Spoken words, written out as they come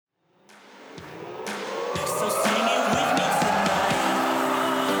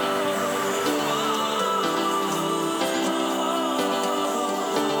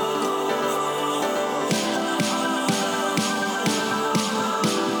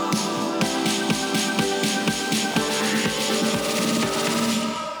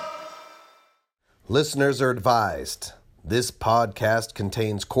Listeners are advised this podcast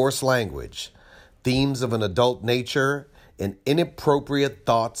contains coarse language, themes of an adult nature, and inappropriate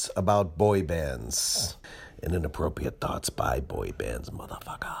thoughts about boy bands. And inappropriate thoughts by boy bands,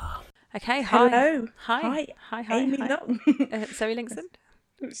 motherfucker. Okay, hi. Hello. Hi. Amy Long. Zoe Linkson.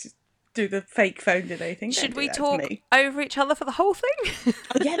 Let's just do the fake phone delay thing. Should Don't do we that to talk me. over each other for the whole thing?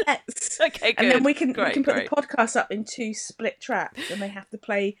 Oh, yeah, let's. Okay, good. And then we can put Great. the podcast up in 2 split tracks, and they have to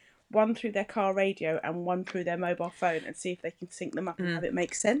play one through their car radio and one through their mobile phone, and see if they can sync them up and have it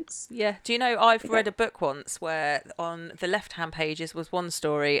make sense. Yeah. Do you know, I've read a book once where on the left-hand pages was one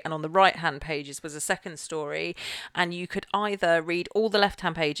story and on the right-hand pages was a second story, and you could either read all the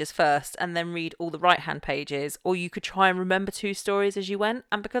left-hand pages first and then read all the right-hand pages, or you could try and remember 2 stories as you went.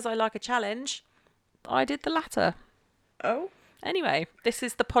 And because I like a challenge, I did the latter. Oh, Anyway, this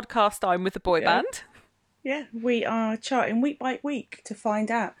is the podcast I'm with the boy Yeah. band. yeah. We are charting week by week to find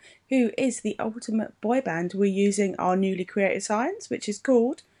out who is the ultimate boy band. We're using our newly created science, which is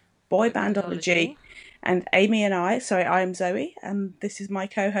called Boy Bandology. And Amy and I am Zoe, and this is my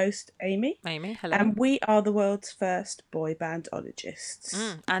co-host Amy. Amy, hello. And we are the world's first boy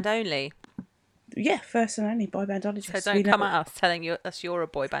bandologists. And only. Yeah, first and only boy bandologists. So don't come at us telling us you're a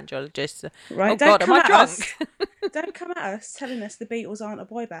boy bandologist. Right, Oh don't God, am come I at drunk? us. Don't come at us telling us the Beatles aren't a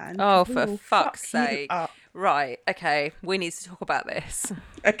boy band. Oh, We for will fuck's fuck you sake. up. Right, okay, we need to talk about this.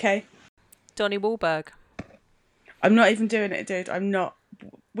 Okay, Donnie Wahlberg. I'm not even doing it, dude. I'm not.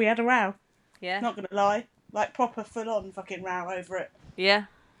 We had a row. Yeah. Not gonna lie, like proper full-on fucking row over it. Yeah.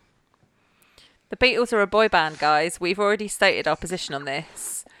 The Beatles are a boy band, guys. We've already stated our position on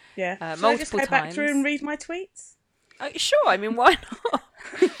this. Yeah. Shall I just multiple go back through times. and read my tweets? Sure, I mean, why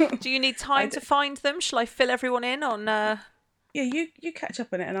not? Do you need time to find them? Shall I fill everyone in on... Yeah, you catch up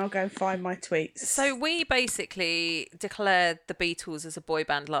on it, and I'll go and find my tweets. So we basically declared the Beatles as a boy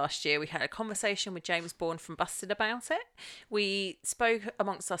band last year. We had a conversation with James Bourne from Busted about it. We spoke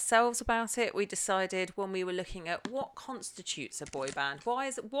amongst ourselves about it. We decided when we were looking at what constitutes a boy band,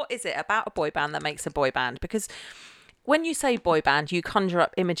 what is it about a boy band that makes a boy band? Because when you say boy band, you conjure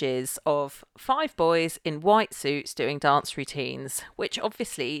up images of 5 boys in white suits doing dance routines, which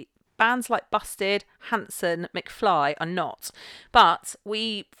obviously bands like Busted, Hanson, McFly are not. But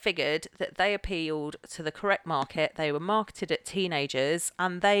we figured that they appealed to the correct market. They were marketed at teenagers,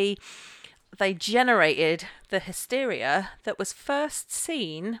 and they generated the hysteria that was first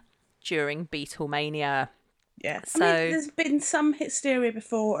seen during Beatlemania. Yeah, So- I mean, there's been some hysteria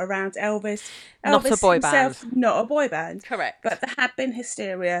before around Elvis. Not a Elvis boy himself, band. Not a boy band. Correct. But there had been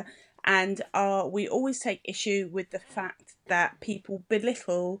hysteria, and we always take issue with the fact that people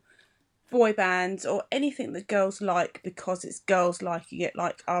belittle boy bands or anything that girls like because it's girls liking it.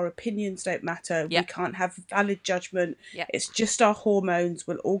 Like, our opinions don't matter. Yep. We can't have valid judgment. Yep. It's just our hormones.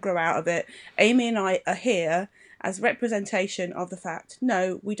 We'll all grow out of it. Amy and I are here as representation of the fact,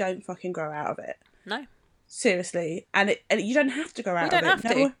 no, we don't fucking grow out of it. No. Seriously, and you don't have to go out We don't of it.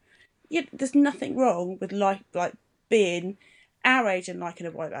 have to. There's nothing wrong with like being our age and liking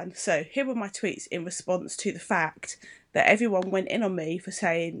a boy band. So here were my tweets in response to the fact that everyone went in on me for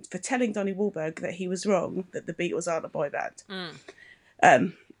telling Donnie Wahlberg that he was wrong, that the Beatles aren't a boy band.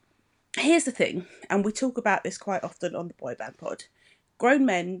 Here's the thing, and we talk about this quite often on the boy band pod. Grown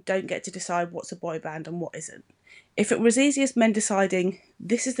men don't get to decide what's a boy band and what isn't. If it was easy as men deciding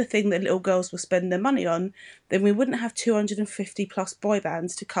this is the thing that little girls will spend their money on, then we wouldn't have 250 plus boy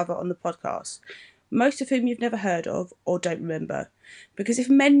bands to cover on the podcast, most of whom you've never heard of or don't remember. Because if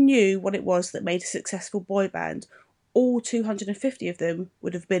men knew what it was that made a successful boy band, all 250 of them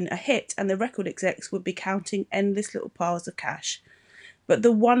would have been a hit, and the record execs would be counting endless little piles of cash. But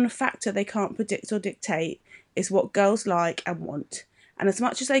the one factor they can't predict or dictate is what girls like and want. And as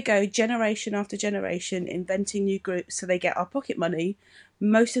much as they go generation after generation inventing new groups so they get our pocket money,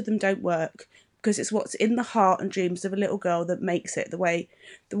 most of them don't work, because it's what's in the heart and dreams of a little girl that makes it, the way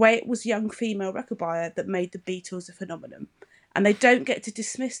it was young female record buyer that made the Beatles a phenomenon. And they don't get to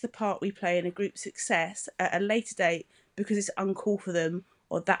dismiss the part we play in a group's success at a later date because it's uncool for them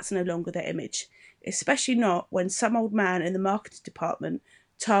or that's no longer their image. Especially not when some old man in the marketing department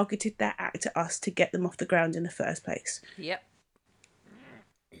targeted their act at us to get them off the ground in the first place. Yep.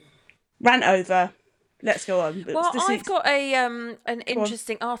 Rant over. Let's go on. Well, I've got an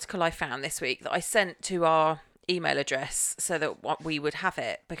interesting article I found this week that I sent to our email address so that we would have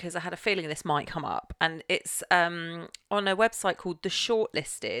it, because I had a feeling this might come up, and it's on a website called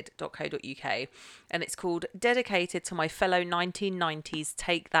theshortlisted.co.uk, and it's called Dedicated to My Fellow 1990s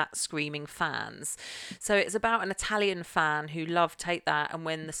Take That Screaming Fans. So it's about an Italian fan who loved Take That, and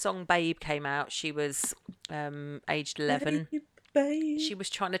when the song Babe came out, she was aged 11. babe. She was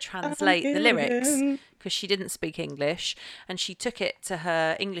trying to translate the lyrics again. because she didn't speak English, and she took it to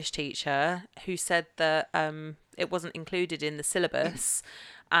her English teacher, who said that it wasn't included in the syllabus,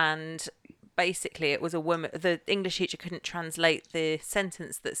 and basically it was a woman. The English teacher couldn't translate the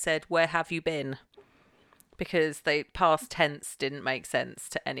sentence that said, "Where have you been?" because the past tense didn't make sense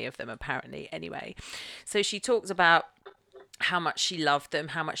to any of them, apparently. Anyway, so she talks about how much she loved them,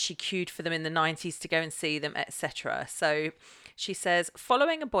 how much she queued for them in the 90s to go and see them, etc. So she says,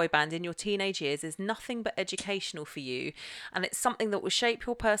 following a boy band in your teenage years is nothing but educational for you, and it's something that will shape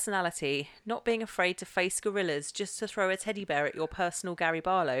your personality. Not being afraid to face gorillas just to throw a teddy bear at your personal Gary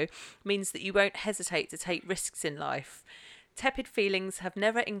Barlow means that you won't hesitate to take risks in life. Tepid feelings have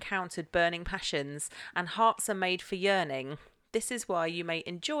never encountered burning passions, and hearts are made for yearning. This is why you may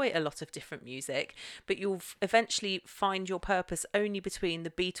enjoy a lot of different music, but you'll eventually find your purpose only between the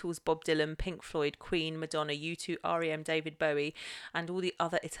Beatles, Bob Dylan, Pink Floyd, Queen, Madonna, U2, R.E.M., David Bowie, and all the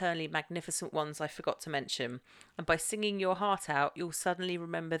other eternally magnificent ones I forgot to mention. And by singing your heart out, you'll suddenly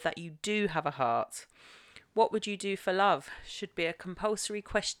remember that you do have a heart. What would you do for love should be a compulsory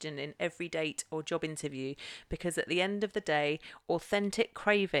question in every date or job interview, because at the end of the day, authentic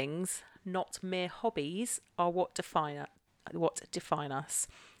cravings, not mere hobbies, are what define us.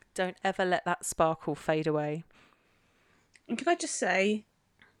 Don't ever let that sparkle fade away. And can I just say,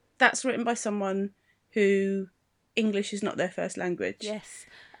 that's written by someone who English is not their first language. Yes.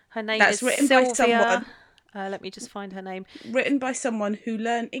 Her name That's is written Sylvia. by someone. Let me just find her name. Written by someone who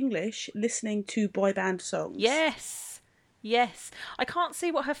learned English listening to boy band songs. Yes. Yes. I can't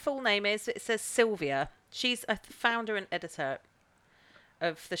see what her full name is. It says Sylvia. She's a founder and editor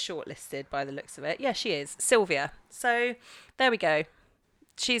of the shortlisted by the looks of it. Yeah, she is. Sylvia. So there we go.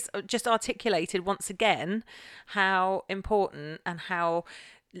 She's just articulated once again how important and how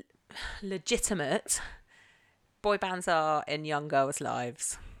legitimate boy bands are in young girls'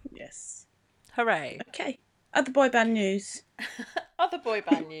 lives. Yes. Hooray. Okay. Other boy band news. Other boy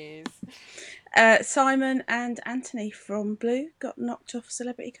band news. Simon and Anthony from Blue got knocked off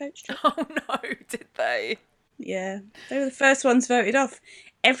Celebrity Coach Trip. Oh no, did they? Yeah. They were the first ones voted off.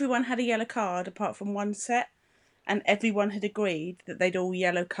 Everyone had a yellow card apart from one set, and everyone had agreed that they'd all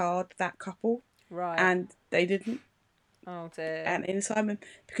yellow card that couple. Right. And they didn't. Oh dear. Anthony and Simon,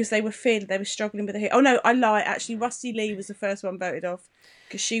 because they were struggling with the heat. Oh no, I lie. Actually, Rusty Lee was the first one voted off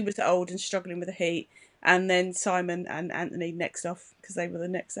because she was old and struggling with the heat, and then Simon and Anthony next off because they were the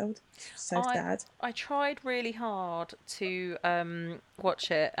next old. So sad. I tried really hard to watch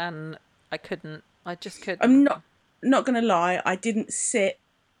it and I couldn't. I just couldn't. I'm not gonna lie. I didn't sit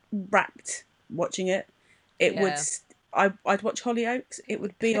rapt watching it. It would. I'd watch Hollyoaks. It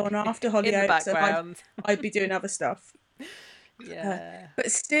would be on after Hollyoaks. In the background. And I'd be doing other stuff. Yeah.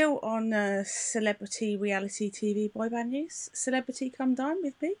 But still on celebrity reality TV boy band news, Celebrity Come Dine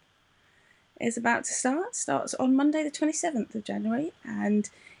With Me is about to start. Starts on Monday the 27th of January, and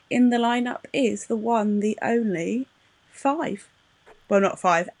in the lineup is the one, the only 5. Well, not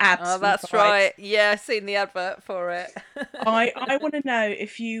 5, abs. Oh, that's 5. right. Yeah, I've seen the advert for it. I want to know,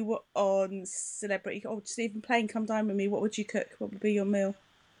 if you were on Celebrity, or just even playing Come Dine With Me, what would you cook? What would be your meal?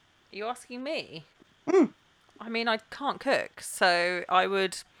 Are you asking me? Mm. I mean, I can't cook, so I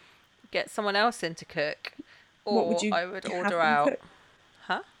would get someone else in to cook, or What would you I would have order them out. cook?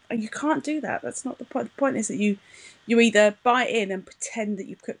 Huh? You can't do that. That's not the point. The point is that you either buy it in and pretend that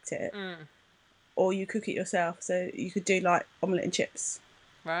you've cooked it, or you cook it yourself. So you could do like omelette and chips.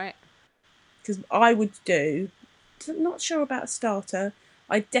 Right. Because I would do, not sure about a starter.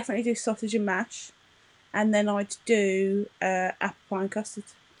 I'd definitely do sausage and mash, and then I'd do apple pie and custard.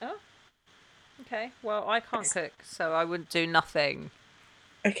 Oh. Okay. Well, I can't cook, so I would do nothing.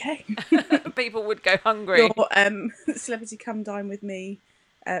 Okay. People would go hungry. Your Celebrity Come Dine With Me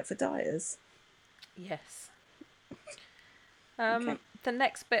for dieters. Yes. Okay. The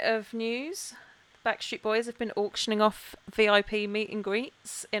next bit of news. The Backstreet Boys have been auctioning off VIP meet and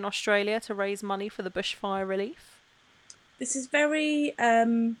greets in Australia to raise money for the bushfire relief. This is very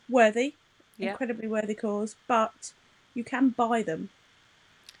worthy, Yeah. incredibly worthy cause, but you can buy them.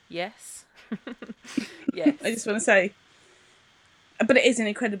 Yes. Yes. I just want to say, but it is an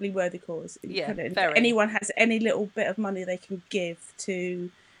incredibly worthy cause. Yeah, If very. anyone has any little bit of money they can give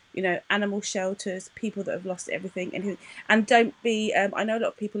to, animal shelters, people that have lost everything, and don't be. I know a lot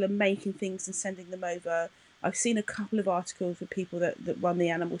of people are making things and sending them over. I've seen a couple of articles with people that run the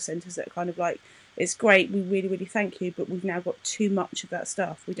animal centres that are kind of like, it's great, we really, really thank you, but we've now got too much of that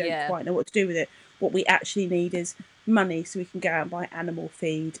stuff. We don't quite know what to do with it. What we actually need is money so we can go out and buy animal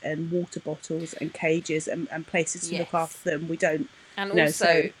feed and water bottles and cages and places to look after them. We don't. And No, also,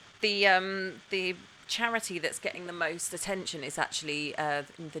 so- the charity that's getting the most attention is actually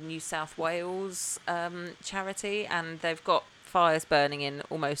the New South Wales charity, and they've got fires burning in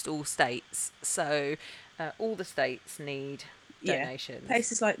almost all states. So all the states need donations.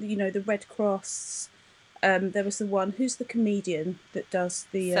 Places like the Red Cross. There was the one. Who's the comedian that does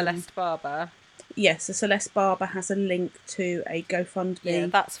the Celeste Barber? Yes, so Celeste Barber has a link to a GoFundMe. Yeah,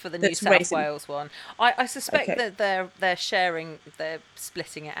 that's for the New South Wales one. I suspect that they're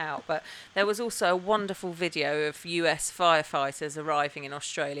splitting it out, but there was also a wonderful video of US firefighters arriving in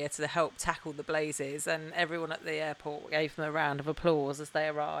Australia to help tackle the blazes, and everyone at the airport gave them a round of applause as they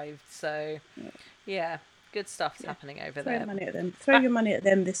arrived. So, yeah, good stuff's happening over there. Throw your money at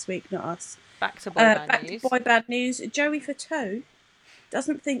them this week, not us. Back to boy band news. To boy band news. Joey Fatone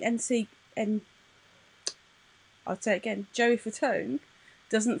doesn't think I'll say it again. Joey Fatone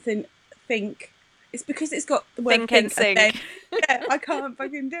doesn't think it's because it's got the word think NSYNC. Yeah, I can't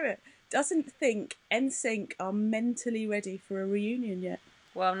fucking do it. Doesn't think NSYNC are mentally ready for a reunion yet.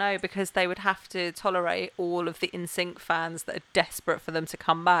 Well, no, because they would have to tolerate all of the NSYNC fans that are desperate for them to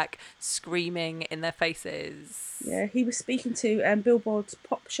come back, screaming in their faces. Yeah, he was speaking to Billboard's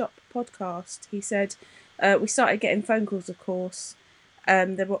Pop Shop podcast. He said, we started getting phone calls, of course.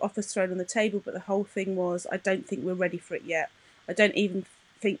 There were offers thrown on the table, but the whole thing was, I don't think we're ready for it yet. I don't even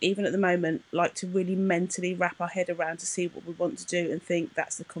think, even at the moment, like to really mentally wrap our head around to see what we want to do and think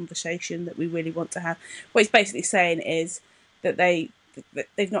that's the conversation that we really want to have. What he's basically saying is that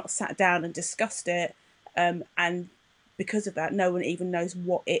they've not sat down and discussed it, and because of that, no one even knows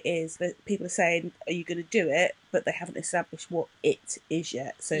what it is. That people are saying, "Are you going to do it?" But they haven't established what it is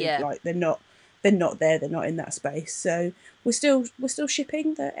yet. So like they're not there. They're not in that space. So we're still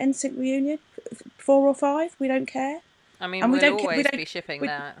shipping the NSYNC reunion, 4 or 5. We don't care. I mean, and we'll always be shipping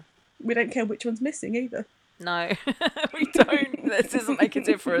that. We don't care which one's missing either. No, we don't. This doesn't make a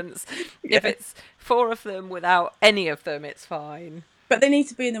difference. Yeah. If it's 4 of them without any of them, it's fine. But they need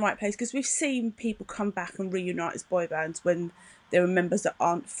to be in the right place, because we've seen people come back and reunite as boy bands when there are members that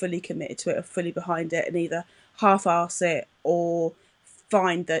aren't fully committed to it or fully behind it, and either half-arse it or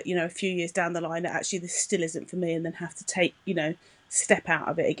find that, a few years down the line that actually this still isn't for me, and then have to take, step out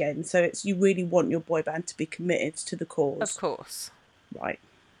of it again. So you really want your boy band to be committed to the cause. Of course. Right.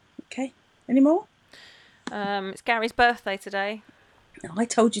 Okay. Any more? It's Gary's birthday today. I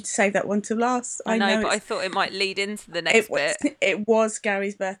told you to save that one till last. I know, but I thought it might lead into the next bit. It was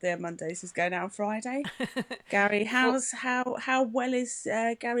Gary's birthday on Monday, so it's going out on Friday. Gary, how well is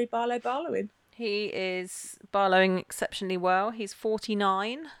Gary Barlowing? He is Barlowing exceptionally well. He's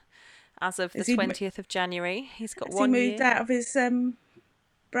 49 as of the 20th of January. He's got 1 year. Has he moved out of his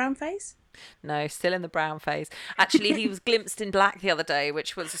brown face? No, still in the brown phase. Actually, he was glimpsed in black the other day,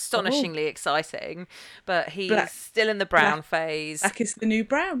 which was astonishingly exciting. But he's still in the brown phase. Black is the new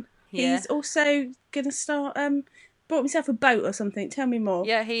brown. Yeah. He's also going to start... bought himself a boat or something. Tell me more.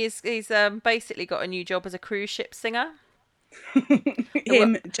 Yeah, he's basically got a new job as a cruise ship singer.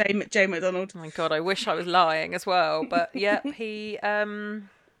 Jay McDonald. Oh my God, I wish I was lying as well. But yep, he...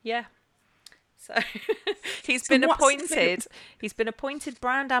 yeah. So he's been appointed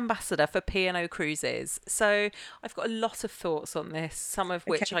brand ambassador for P&O Cruises. So I've got a lot of thoughts on this, some of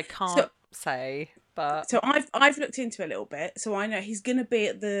which I can't say. But so I've looked into it a little bit. So I know he's going to be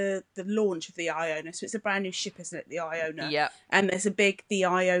at the launch of the Iona. So it's a brand new ship, isn't it? The Iona. Yeah. And there's the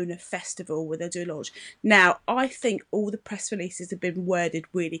Iona festival where they do a launch. Now I think all the press releases have been worded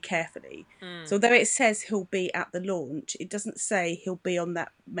really carefully. So although it says he'll be at the launch, it doesn't say he'll be on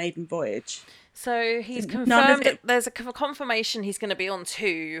that maiden voyage. So he's confirmed. There's a confirmation he's going to be on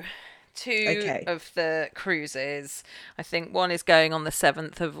two of the cruises. I think one is going on the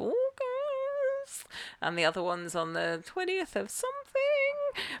 7th of August and the other one's on the 20th of something.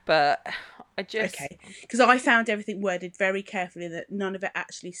 But I just... Okay, because I found everything worded very carefully, that none of it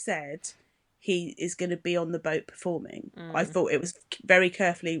actually said he is going to be on the boat performing. I thought it was very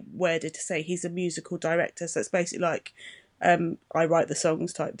carefully worded to say he's a musical director. So it's basically like... I write the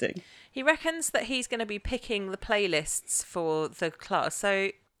songs type thing. He reckons that he's going to be picking the playlists for the class.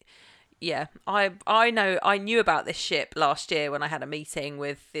 So, yeah, I knew about this ship last year when I had a meeting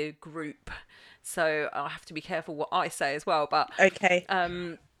with the group. So I have to be careful what I say as well. But okay.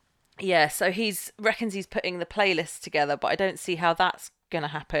 Yeah, so reckons he's putting the playlists together, but I don't see how that's going to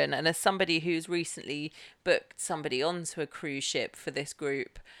happen. And as somebody who's recently booked somebody onto a cruise ship for this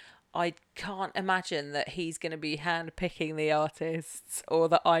group, I can't imagine that he's going to be hand-picking the artists, or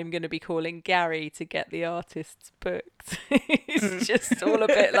that I'm going to be calling Gary to get the artists booked. It's just all a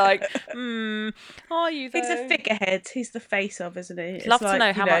bit like, are you though? He's a figurehead. He's the face of, isn't he? I'd love to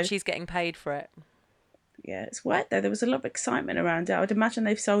know how much he's getting paid for it. Yeah, it's weird though. There was a lot of excitement around it. I would imagine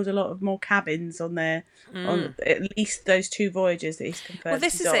they've sold a lot of more cabins on there, on at least those 2 voyages that he's confirmed. Well,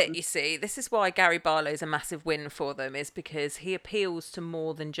 this he's is on. it, you see. This is why Gary Barlow's a massive win for them, is because he appeals to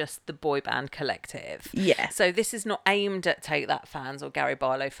more than just the boy band collective. Yeah. So this is not aimed at Take That fans or Gary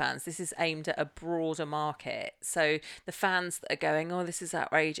Barlow fans. This is aimed at a broader market. So the fans that are going, oh, this is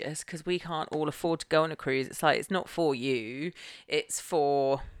outrageous because we can't all afford to go on a cruise. It's like, it's not for you. It's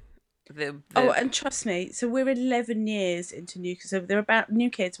for... Oh, and trust me, so we're 11 years into New Kids. So they're about New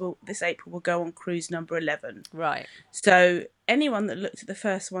Kids will this April will go on cruise number 11. Right. So anyone that looked at the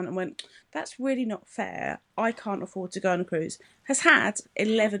first one and went, that's really not fair, I can't afford to go on a cruise, has had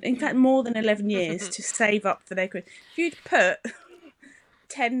 11, in fact more than 11 years to save up for their cruise. If you'd put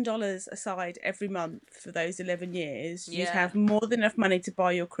 $10 aside every month for those 11 years, you'd have more than enough money to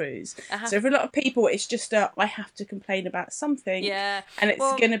buy your cruise. So for a lot of people, it's just I have to complain about something. Yeah. And it's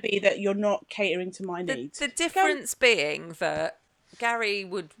going to be that you're not catering to my needs. The difference being that Gary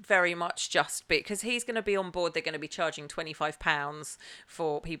would very much just be, because he's going to be on board, they're going to be charging £25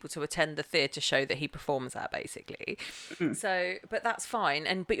 for people to attend the theatre show that he performs at, basically. So, but that's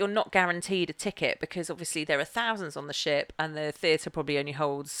fine. But you're not guaranteed a ticket, because obviously there are thousands on the ship and the theatre probably only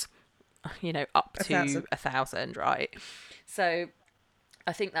holds, up to 1,000, right? So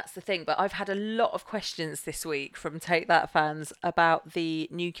I think that's the thing. But I've had a lot of questions this week from Take That fans about the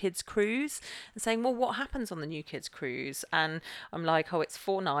New Kids cruise and saying, well, what happens on the New Kids cruise? And I'm like, oh, it's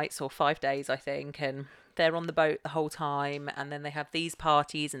 4 nights or 5 days, I think. And they're on the boat the whole time. And then they have these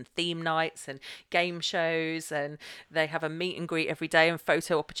parties and theme nights and game shows. And they have a meet and greet every day and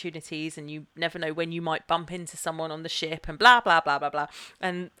photo opportunities. And you never know when you might bump into someone on the ship and blah, blah, blah, blah, blah.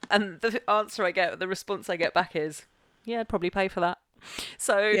 And the the response I get back is, yeah, I'd probably pay for that.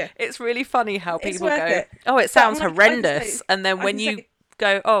 So it's really funny how people go, oh, it sounds horrendous. And then when you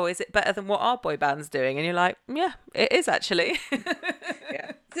go, oh, is it better than what our boy band's doing? And you're like, yeah, it is actually.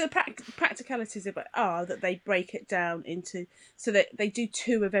 Yeah. The practicalities of it are that they break it down into, so that they do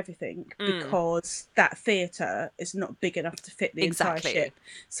 2 of everything, because that theatre is not big enough to fit the entire ship.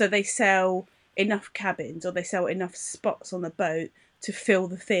 So they sell enough cabins, or they sell enough spots on the boat to fill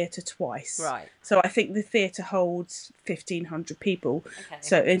the theatre twice. Right. So I think the theatre holds 1,500 people. Okay.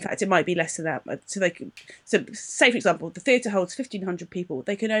 So in fact, it might be less than that. So say for example, the theatre holds 1,500 people.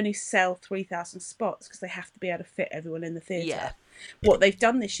 They can only sell 3,000 spots because they have to be able to fit everyone in the theatre. Yeah. What they've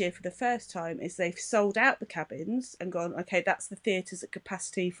done this year for the first time is they've sold out the cabins and gone, okay, that's the theatre's at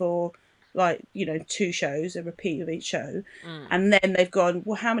capacity for 2 shows, a repeat of each show. And then they've gone,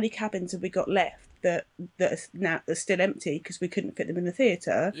 well, how many cabins have we got left that are still empty because we couldn't fit them in the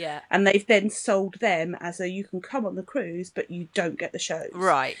theatre? Yeah. And they've then sold them as you can come on the cruise, but you don't get the shows.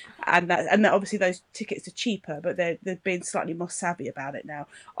 Right. And that obviously those tickets are cheaper, but they're being slightly more savvy about it now.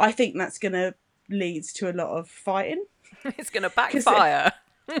 I think that's going to lead to a lot of fighting. It's going to backfire.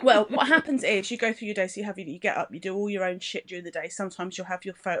 Well, what happens is you go through your day, so you get up, you do all your own shit during the day. Sometimes you'll have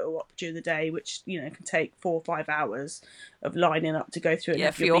your photo op during the day, which can take 4 or 5 hours of lining up to go through.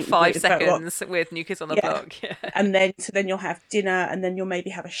 Yeah, for your 5 seconds with New Kids on the Block. Yeah. And then you'll have dinner, and then you'll maybe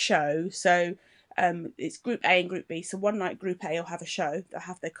have a show. So it's Group A and Group B. So one night Group A will have a show, they'll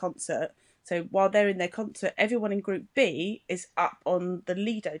have their concert. So while they're in their concert, everyone in Group B is up on the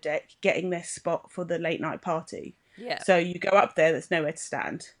Lido deck getting their spot for the late night party. Yeah. So you go up there, there's nowhere to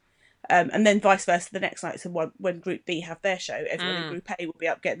stand. And then vice versa the next night. So when Group B have their show, everyone in Group A will be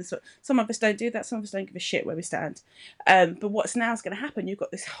up getting the spot. Some of us don't do that. Some of us don't give a shit where we stand. But what's now is going to happen, you've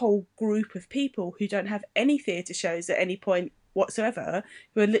got this whole group of people who don't have any theatre shows at any point whatsoever,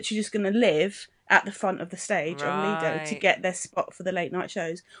 who are literally just going to live at the front of the stage on Lido to get their spot for the late night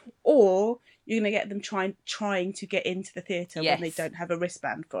shows. Or you're going to get them trying to get into the theatre when they don't have a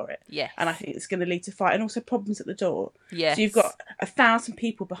wristband for it. Yes. And I think it's going to lead to fight, and also problems at the door. Yes. So you've got 1,000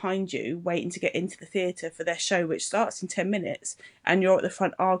 people behind you waiting to get into the theatre for their show, which starts in 10 minutes, and you're at the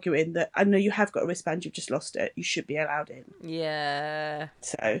front arguing that, I know you have got a wristband, you've just lost it, you should be allowed in. Yeah.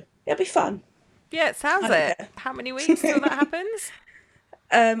 So it'll be fun. Yeah, it sounds it. Care. How many weeks till that happens?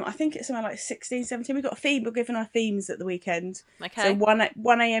 I think it's something like 16, 17. We've got a theme. We're giving our themes at the weekend. Okay. So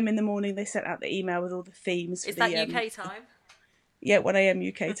 1 a.m. in the morning, they sent out the email with all the themes. Is that UK time? Yeah, 1 a.m.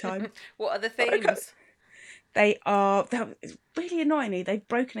 UK time. What are the themes? They're really annoyingly, they've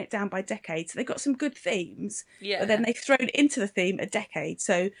broken it down by decades. So they've got some good themes, but then they've thrown into the theme a decade.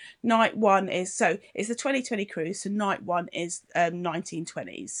 So night 1 it's the 2020 cruise. So night 1 is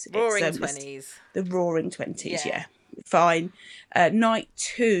 1920s. Roaring 20s. The Roaring 20s, yeah. Fine. Night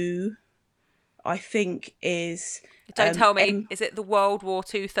 2, I think, is... Don't tell me. Is it the World War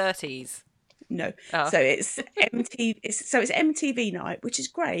II 30s? No. Oh. So it's MTV night, which is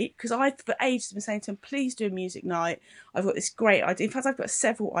great because I've for ages been saying to them, please do a music night. I've got this great idea. In fact, I've got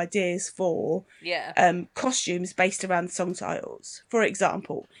several ideas for costumes based around song titles. For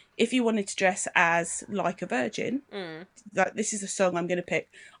example, if you wanted to dress as Like a Virgin, like this is a song I'm going to pick.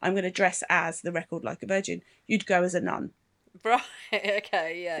 I'm going to dress as the record Like a Virgin. You'd go as a nun. Right,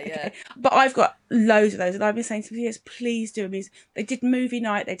 okay, yeah. But I've got loads of those, and I've been saying to them, yes, please do a music. They did movie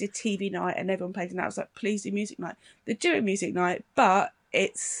night, they did TV night, and everyone played, and I was like, please do music night. They do a music night, but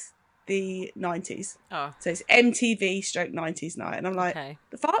it's the 90s. Oh. So it's MTV stroke 90s night, and I'm like,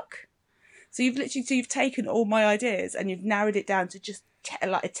 the fuck? So you've taken all my ideas and you've narrowed it down to just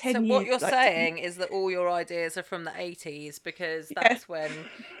like a 10 So year... what you're saying is that all your ideas are from the 80s because that's when...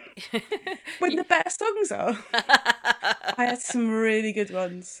 when the better songs are. I had some really good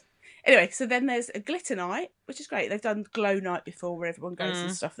ones. Anyway, so then there's a glitter night, which is great. They've done glow night before, where everyone goes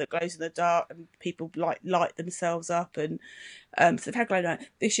and stuff that glows in the dark, and people light themselves up, and so they've had glow night.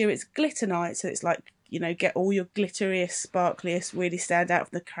 This year it's glitter night, so it's like, you know, get all your glitteriest, sparkliest, really stand out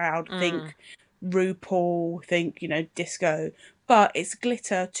from the crowd. Think RuPaul, think, you know, disco, but it's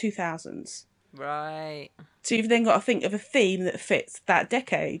glitter 2000s. Right. So you've then got to think of a theme that fits that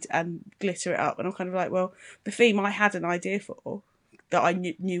decade and glitter it up. And I'm kind of like, well, the theme I had an idea for that I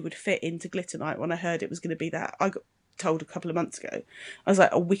knew would fit into Glitter Night when I heard it was going to be that. I got told a couple of months ago. I was like,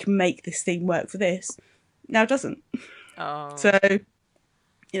 oh, we can make this theme work for this. Now it doesn't. Oh. So,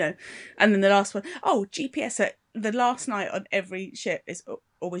 you know, and then the last one, GPS. The last night on every ship is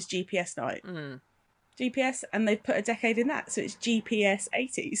always GPS night. GPS, and they've put a decade in that, so it's GPS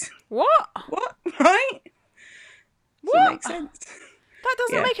 80s. What? Right? What? Doesn't make sense. That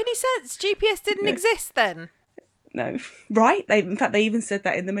doesn't make any sense. GPS didn't exist then. No. Right? In fact, they even said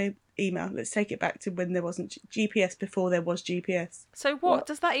that in the email. Let's take it back to when there wasn't GPS before there was GPS. So what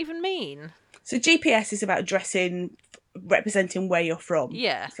does that even mean? So GPS is about dressing, representing where you're from.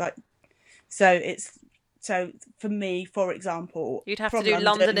 Yeah. It's like, so for me, for example, you'd have to do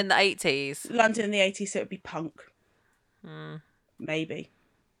London in the 80s. London in the 80s, so it'd be punk. Maybe.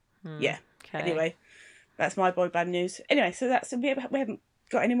 Yeah. Okay. Anyway, that's my boy band news. Anyway, so we haven't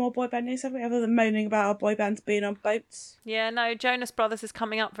got any more boy band news, have we? Other than moaning about our boy bands being on boats. Yeah, no. Jonas Brothers is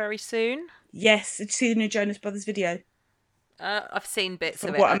coming up very soon. Yes. Did you see the new Jonas Brothers video? I've seen bits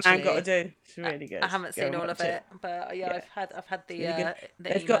of it. What a man got to do. It's really good. I haven't seen all of it, but yeah, I've had the.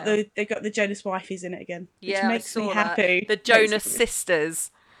 They've got the Jonas wifeys in it again. Which makes me happy. The Jonas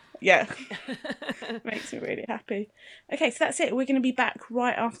sisters. Yeah. Makes me really happy. Okay, so that's it. We're going to be back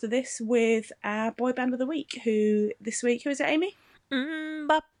right after this with our boy band of the week. Who is it, Amy?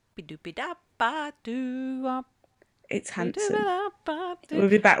 It's Hanson. We'll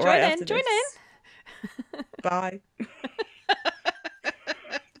be back right after this. Join in. Bye.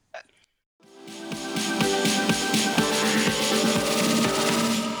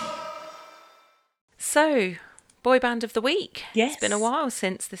 So, boy band of the week. Yes. It's been a while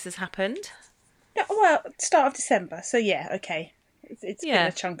since this has happened. Yeah, well, start of December. So yeah, okay. It's been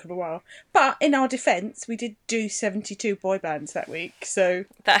a chunk of a while. But in our defence, we did do 72 boy bands that week. So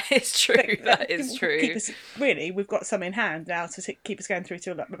that is true. That is true. We've got some in hand now to keep us going through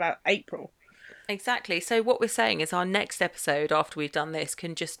till about April. Exactly. So what we're saying is our next episode after we've done this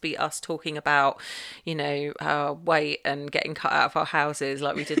can just be us talking about, you know, our weight and getting cut out of our houses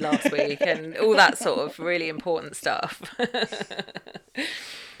like we did last week and all that sort of really important stuff.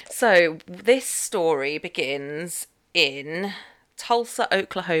 So this story begins in Tulsa,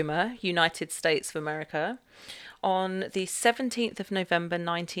 Oklahoma, United States of America. On the 17th of November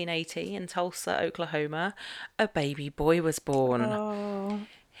 1980 in Tulsa, Oklahoma, a baby boy was born. Oh.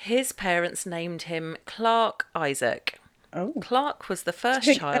 His parents named him Clark Isaac. Oh. Clark was the first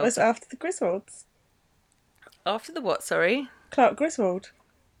child. That was after the Griswolds. After the what, sorry? Clark Griswold.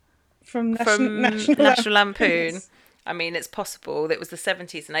 From National Lampoon. I mean, it's possible. It was the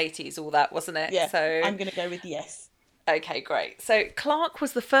 70s and 80s, all that, wasn't it? Yeah, so I'm going to go with yes. Okay, great. So Clark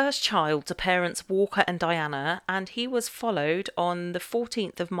was the first child to parents Walker and Diana, and he was followed on the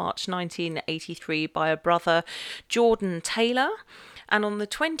 14th of March 1983 by a brother, Jordan Taylor, and on the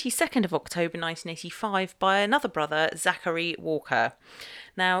 22nd of October 1985 by another brother, Zachary Walker.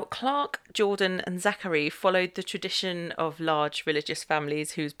 Now, Clark, Jordan and Zachary followed the tradition of large religious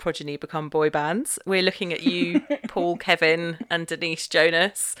families whose progeny become boy bands. We're looking at you, Paul, Kevin and Denise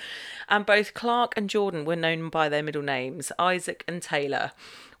Jonas. And both Clark and Jordan were known by their middle names, Isaac and Taylor,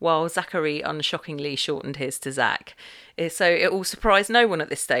 while Zachary unshockingly shortened his to Zach. So it will surprise no one at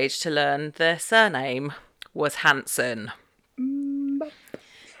this stage to learn their surname was Hanson.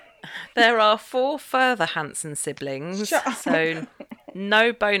 There are 4 further Hanson siblings. Shut up. So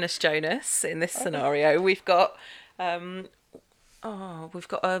No bonus Jonas in this scenario. We've got we've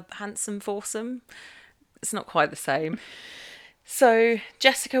got a handsome foursome. It's not quite the same. So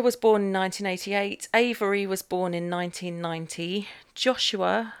Jessica was born in 1988, Avery was born in 1990,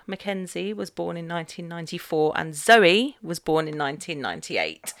 Joshua Mackenzie was born in 1994, and Zoe was born in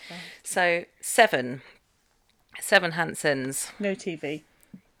 1998. So seven Hansons. No TV.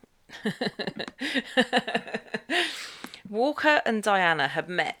 Walker and Diana had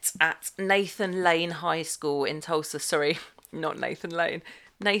met at Nathan Lane High School in Tulsa. Sorry, not Nathan Lane.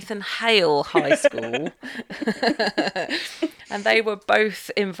 Nathan Hale High School. And they were both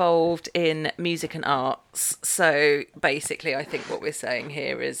involved in music and arts. So basically, I think what we're saying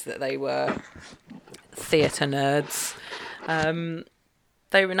here is that they were theatre nerds.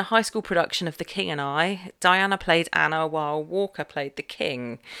 They were in a high school production of The King and I. Diana played Anna while Walker played the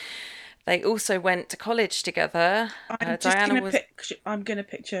King. They also went to college together. I'm going to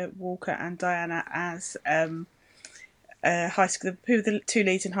picture Walker and Diana as high school. Who are the two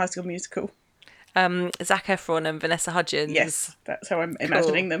leads in High School Musical? Zac Efron and Vanessa Hudgens. Yes, that's how I'm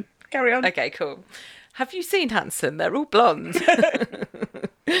imagining them. Carry on. Okay, cool. Have you seen Hanson? They're all blonde.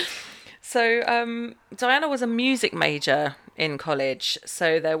 So Diana was a music major in college,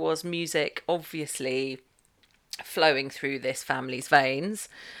 so there was music obviously flowing through this family's veins.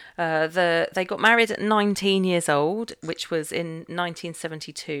 They got married at 19 years old, which was in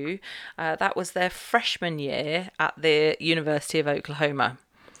 1972. That was their freshman year at the University of Oklahoma.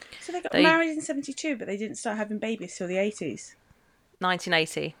 So they got married in 72, but they didn't start having babies till the 80s?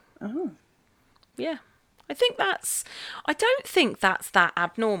 1980. Oh. Yeah. I don't think that's that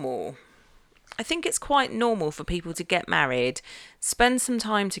abnormal. I think it's quite normal for people to get married, spend some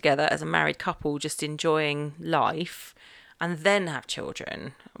time together as a married couple, just enjoying life, and then have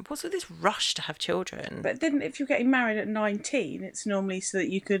children. What's with this rush to have children? But then if you're getting married at 19, it's normally so that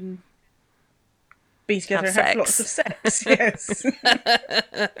you can be together and have lots of sex. Yes.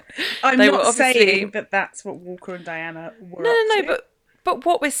 I'm not saying that that's what Walker and Diana were up to. But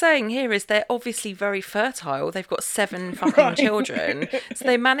what we're saying here is they're obviously very fertile. They've got 7 fucking children. So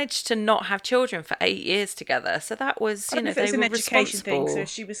they managed to not have children for 8 years together. So that was, they were responsible. It's an education thing. So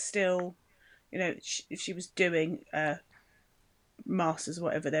she was still, if she was doing masters,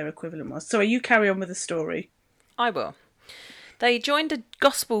 whatever their equivalent was. So you carry on with the story. I will. They joined a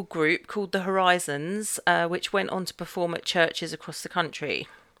gospel group called the Horizons, which went on to perform at churches across the country.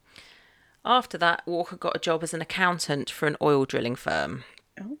 After that, Walker got a job as an accountant for an oil drilling firm.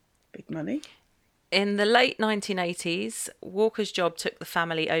 Oh, big money. In the late 1980s, Walker's job took the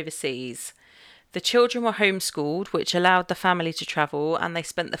family overseas. The children were homeschooled, which allowed the family to travel, and they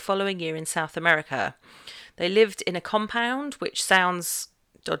spent the following year in South America. They lived in a compound, which sounds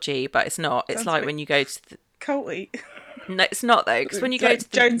dodgy, but it's not. It's like when you go to the... Culty. No, it's not, though, because when you go to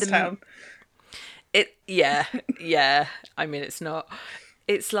Jonestown. Yeah. I mean, it's not...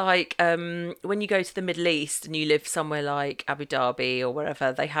 It's like when you go to the Middle East and you live somewhere like Abu Dhabi or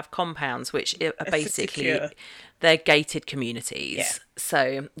wherever, they have compounds which are basically they're gated communities. Yeah.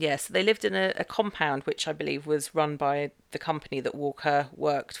 So they lived in a compound which I believe was run by the company that Walker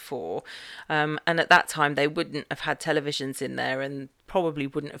worked for. And at that time they wouldn't have had televisions in there and probably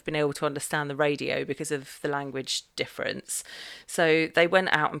wouldn't have been able to understand the radio because of the language difference. So they went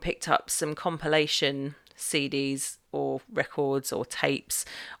out and picked up some compilation CDs or records or tapes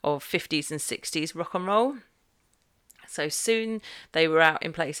of 50s and 60s rock and roll. So soon they were out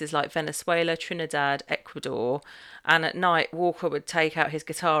in places like Venezuela, Trinidad, Ecuador, and at night Walker would take out his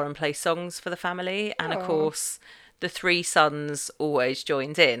guitar and play songs for the family, and of course the 3 sons always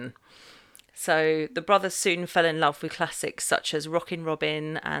joined in. So the brothers soon fell in love with classics such as Rockin'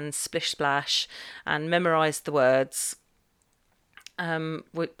 Robin and Splish Splash and memorised the words.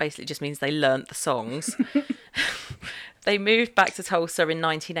 Which basically just means they learnt the songs. They moved back to Tulsa in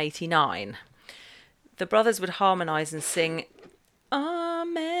 1989. The brothers would harmonise and sing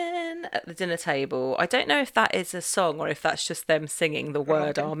Amen at the dinner table. I don't know if that is a song or if that's just them singing the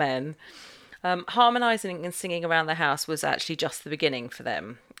word Amen. Harmonising and singing around the house was actually just the beginning for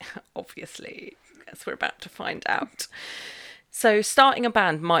them, obviously, as we're about to find out. So starting a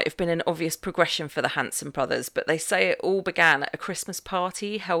band might have been an obvious progression for the Hanson brothers, but they say it all began at a Christmas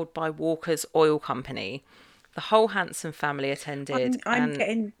party held by Walker's oil company. The whole Hanson family attended. I'm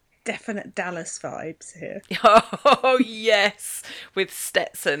getting definite Dallas vibes here. Oh, yes, with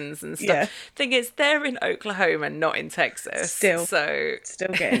Stetsons and stuff. Yeah. Thing is, they're in Oklahoma, not in Texas. Still So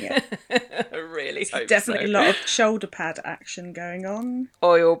getting it. I really hope Definitely so. a lot of shoulder pad action going on.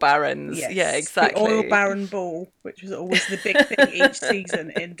 Oil barons. Yes. Yeah, exactly. The oil baron ball, which was always the big thing each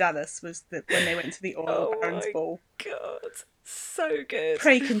season in Dallas, was that when they went to the oil barons ball. God, so good.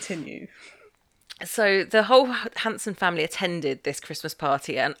 Pray continue. So the whole Hanson family attended this Christmas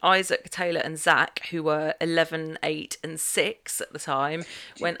party, and Isaac, Taylor and Zach, who were 11, 8 and 6 at the time,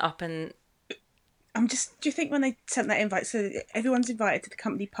 went up and... do you think when they sent that invite, so everyone's invited to the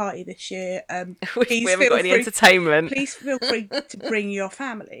company party this year, we haven't got any entertainment. Please feel free to bring your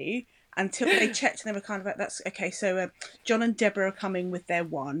family. Until they checked, and they were kind of like, "That's okay." So John and Deborah are coming with their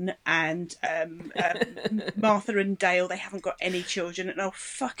one, and Martha and Dale, they haven't got any children. And oh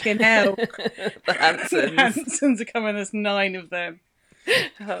fucking hell, the Hansons. The Hansons are coming. There's 9 of them.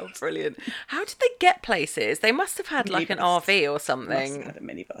 Oh, brilliant! How did they get places? They must have had like an RV or something. Must have had a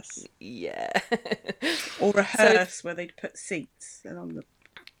minibus. Yeah, or a hearse where they'd put seats along the.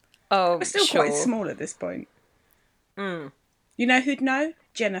 Oh, we're still quite small at this point. Mm. You know who'd know?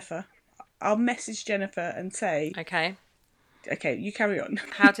 Jennifer. I'll message Jennifer and say... Okay, you carry on.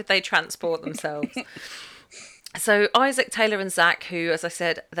 How did they transport themselves? So Isaac, Taylor and Zach, who, as I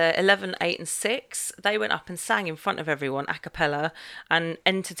said, they're 11, 8 and 6, they went up and sang in front of everyone a cappella and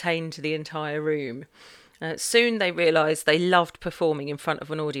entertained the entire room. Soon they realised they loved performing in front of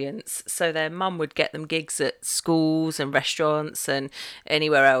an audience, so their mum would get them gigs at schools and restaurants and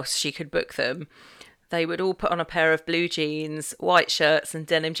anywhere else she could book them. They would all put on a pair of blue jeans, white shirts and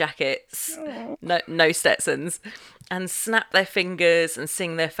denim jackets, no Stetsons, and snap their fingers and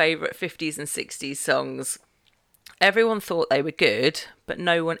sing their favourite 50s and 60s songs. Everyone thought they were good, but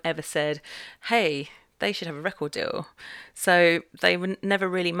no one ever said, hey, they should have a record deal. So they were never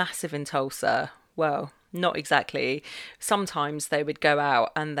really massive in Tulsa. Well, not exactly. Sometimes they would go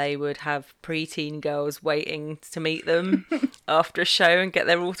out and they would have preteen girls waiting to meet them after a show and get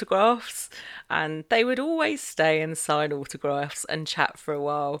their autographs. And they would always stay and sign autographs and chat for a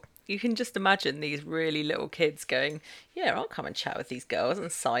while. You can just imagine these really little kids going, yeah, I'll come and chat with these girls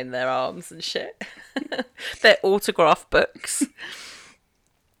and sign their arms and shit. Their autograph books.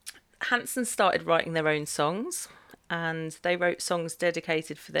 Hanson started writing their own songs, and they wrote songs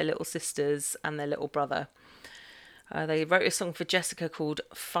dedicated for their little sisters and their little brother. They wrote a song for Jessica called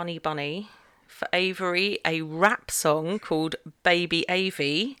Funny Bunny, for Avery a rap song called Baby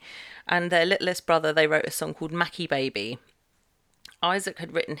Avy, and their littlest brother they wrote a song called Mackie Baby. Isaac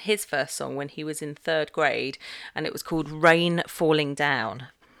had written his first song when he was in 3rd grade, and it was called Rain Falling Down.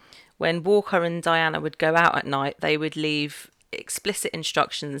 When Walker and Diana would go out at night, they would leave explicit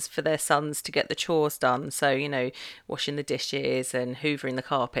instructions for their sons to get the chores done, so washing the dishes and hoovering the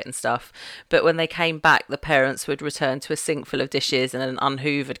carpet and stuff. But when they came back, the parents would return to a sink full of dishes and an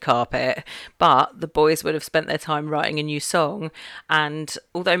unhoovered carpet. But the boys would have spent their time writing a new song, and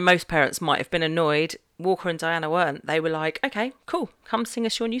although most parents might have been annoyed, Walker and Diana weren't. They were like, okay, cool, come sing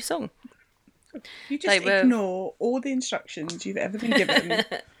us your new song. You just ignore all the instructions you've ever been given.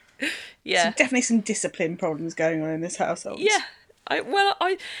 Yeah, so definitely some discipline problems going on in this household. Yeah, I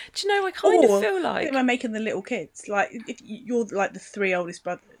kind of feel like we're making the little kids. Like if you're like the 3 oldest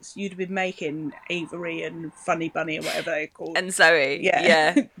brothers, you'd have been making Avery and Funny Bunny or whatever they're called, and Zoe.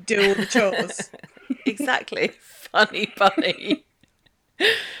 Yeah. Do all the chores. Exactly, Funny Bunny.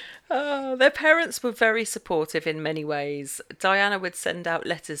 Their parents were very supportive in many ways. Diana would send out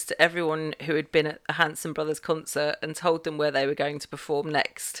letters to everyone who had been at a Hanson Brothers concert and told them where they were going to perform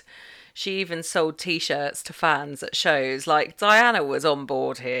next. She even sold T-shirts to fans at shows. Like, Diana was on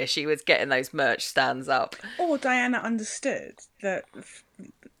board here. She was getting those merch stands up. Or Diana understood that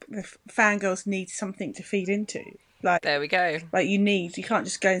the fangirls need something to feed into. Like, there we go. Like, you can't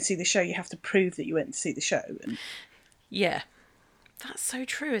just go and see the show. You have to prove that you went to see the show. Yeah. That's so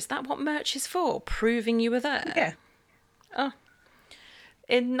true. Is that what merch is for? Proving you were there? Yeah. Oh.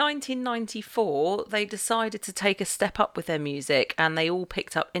 In 1994, they decided to take a step up with their music, and they all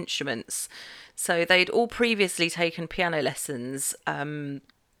picked up instruments. So they'd all previously taken piano lessons.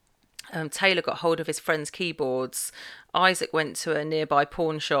 Taylor got hold of his friend's keyboards. Isaac went to a nearby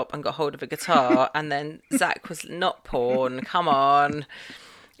pawn shop and got hold of a guitar. And then Zach was not pawn, come on.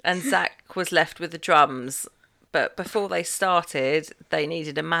 And Zach was left with the drums. But before they started, they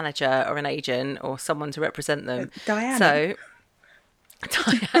needed a manager or an agent or someone to represent them. Diana. So,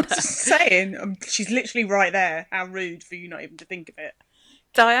 Diana. Just saying, she's literally right there. How rude for you not even to think of it.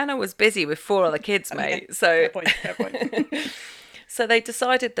 Diana was busy with 4 other kids, mate. Yeah. So, Fair point. So they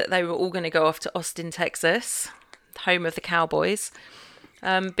decided that they were all going to go off to Austin, Texas, home of the Cowboys.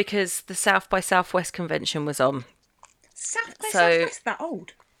 Because the South by Southwest convention was on. South by So- Southwest, that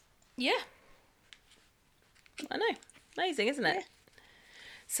old. Yeah. I know. Amazing, isn't it? Yeah.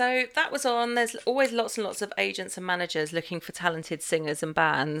 So that was on. There's always lots and lots of agents and managers looking for talented singers and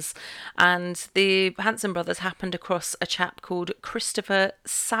bands. And the Hanson brothers happened across a chap called Christopher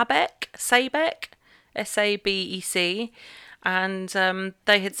Sabec, Sabec. And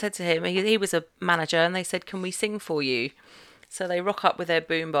they had said to him, he was a manager, and they said, "Can we sing for you?" So they rock up with their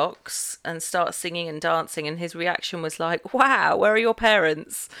boombox and start singing and dancing. And his reaction was like, "Wow, where are your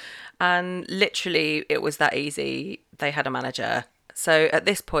parents?" And literally, it was that easy. They had a manager. So at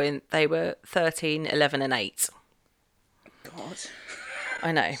this point, they were 13, 11 and 8. God.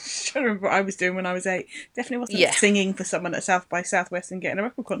 I know. I don't remember what I was doing when I was 8. Definitely wasn't singing for someone at South by Southwest and getting a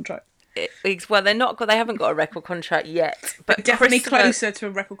record contract. Well, they haven't got a record contract yet. But Definitely closer to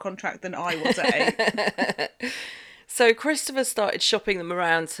a record contract than I was at 8. So Christopher started shopping them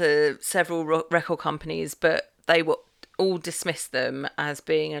around to several record companies, but they were all dismissed them as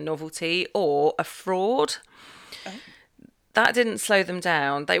being a novelty or a fraud. Oh. That didn't slow them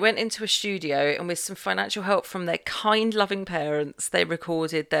down. They went into a studio, and with some financial help from their kind, loving parents, they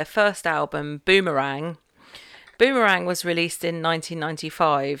recorded their first album, Boomerang. Boomerang was released in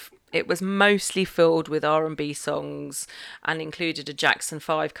 1995. It was mostly filled with R&B songs and included a Jackson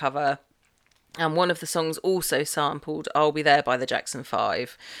 5 cover. And one of the songs also sampled I'll Be There by the Jackson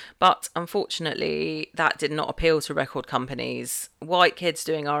 5. But unfortunately, that did not appeal to record companies. White kids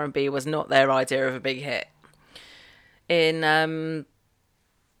doing R&B was not their idea of a big hit. In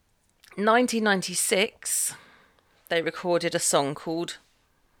 1996, they recorded a song called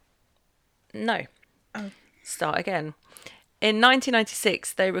No. Oh. Start again. In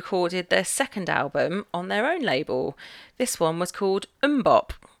 1996, they recorded their second album on their own label. This one was called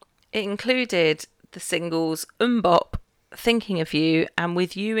Bop. It included the singles Bop, Thinking of You, and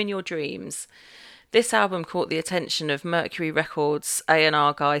With You in Your Dreams. This album caught the attention of Mercury Records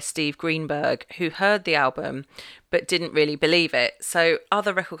A&R guy Steve Greenberg, who heard the album but didn't really believe it. So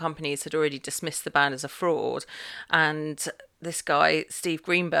other record companies had already dismissed the band as a fraud, and this guy, Steve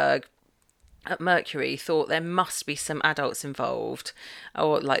Greenberg, at Mercury thought there must be some adults involved,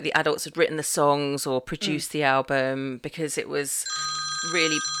 or like the adults had written the songs or produced the album, because it was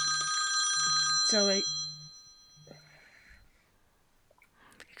really... Sorry.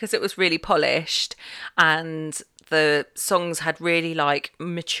 Because it was really polished, and the songs had really like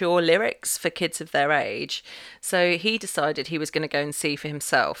mature lyrics for kids of their age. So he decided he was going to go and see for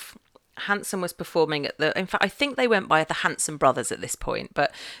himself. Hanson was performing at in fact, I think they went by the Hanson Brothers at this point,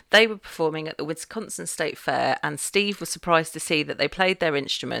 but they were performing at the Wisconsin State Fair, and Steve was surprised to see that they played their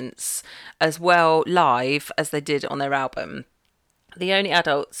instruments as well live as they did on their album. The only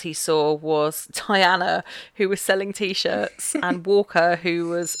adults he saw was Diana, who was selling T-shirts, and Walker, who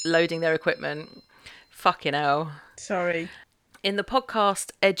was loading their equipment. Fucking hell. Sorry. In the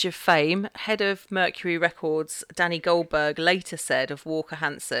podcast Edge of Fame, head of Mercury Records, Danny Goldberg, later said of Walker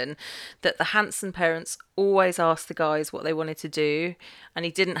Hanson that the Hanson parents always asked the guys what they wanted to do, and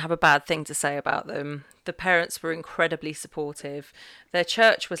he didn't have a bad thing to say about them. The parents were incredibly supportive. Their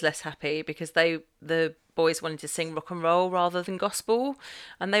church was less happy because the boys wanted to sing rock and roll rather than gospel,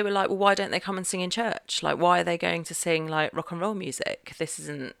 and they were like, well, why don't they come and sing in church? Like, why are they going to sing like rock and roll music? This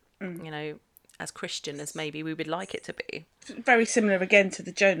isn't, as Christian as maybe we would like it to be. Very similar again to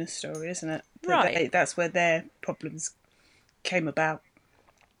the Jonas story, isn't it? Right. That's where their problems came about.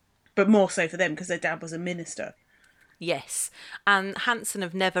 But more so for them because their dad was a minister. Yes. And Hanson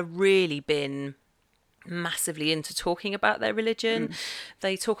have never really been massively into talking about their religion.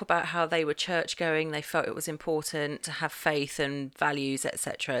 They talk about how they were church going. They felt it was important to have faith and values,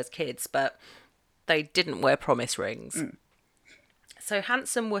 etc. as kids, but they didn't wear promise rings. So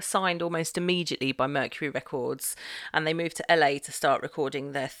Hanson were signed almost immediately by Mercury Records, and they moved to LA to start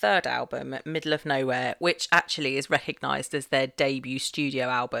recording their third album, Middle of Nowhere, which actually is recognised as their debut studio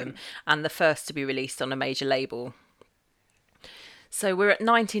album and the first to be released on a major label. So we're at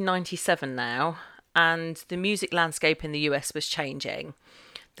 1997 now, and the music landscape in the US was changing.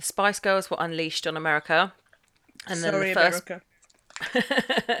 The Spice Girls were unleashed on America. And then America.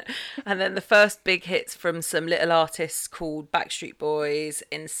 And then the first big hits from some little artists called Backstreet Boys,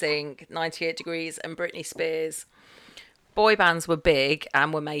 NSYNC, 98 Degrees and Britney Spears. Boy bands were big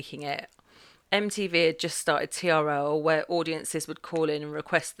and were making it. MTV had just started TRL, where audiences would call in and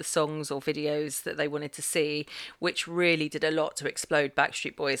request the songs or videos that they wanted to see, which really did a lot to explode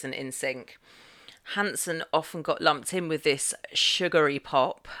Backstreet Boys and NSYNC. Hanson often got lumped in with this sugary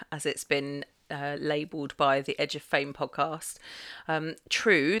pop, as it's been labelled by the Edge of Fame podcast.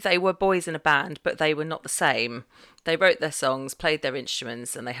 True, they were boys in a band, but they were not the same. They wrote their songs, played their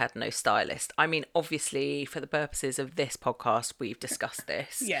instruments, and they had no stylist. I mean, obviously, for the purposes of this podcast, we've discussed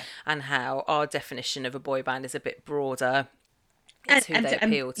this. Yeah. And how our definition of a boy band is a bit broader. It's who they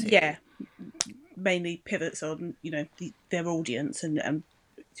appeal to. Yeah, mainly pivots on, their audience and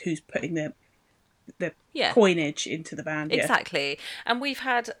who's putting their coinage into the band. Exactly. And we've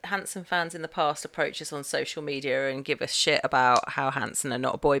had Hanson fans in the past approach us on social media and give us shit about how Hanson are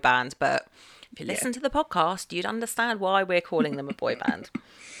not a boy band, but if you listen to the podcast, you'd understand why we're calling them a boy band.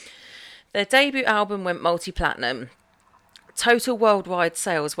 Their debut album went multi-platinum. Total worldwide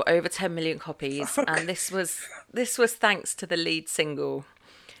sales were over 10 million copies, and this was thanks to the lead single.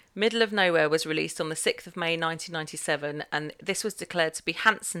 Middle of Nowhere was released on the 6th of May 1997, and this was declared to be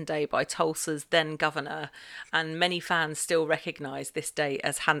Hanson Day by Tulsa's then governor, and many fans still recognise this day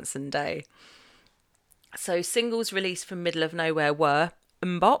as Hanson Day. So singles released from Middle of Nowhere were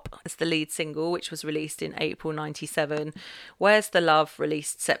Mbop as the lead single, which was released in April 97, Where's the Love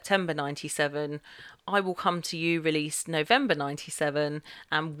released September 97, I Will Come to You released November 97,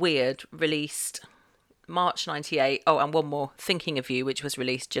 and Weird released March 98. Oh, and one more, Thinking of You, which was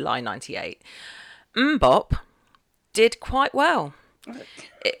released July 98. Mbop did quite well.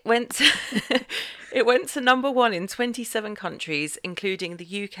 It went to number 1 in 27 countries, including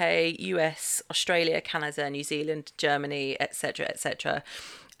the UK, US, Australia, Canada, New Zealand, Germany, etc., etc.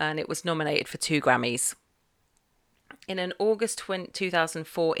 And it was nominated for 2 Grammys. In an August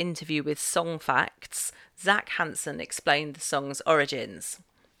 2004 interview with Song Facts, Zach Hanson explained the song's origins.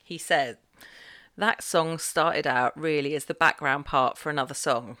 He said, "That song started out really as the background part for another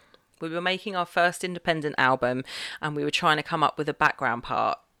song. We were making our first independent album and we were trying to come up with a background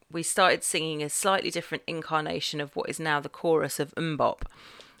part. We started singing a slightly different incarnation of what is now the chorus of Mbop.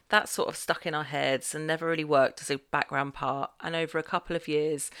 That sort of stuck in our heads and never really worked as a background part. And over a couple of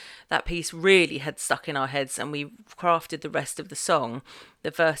years, that piece really had stuck in our heads and we crafted the rest of the song,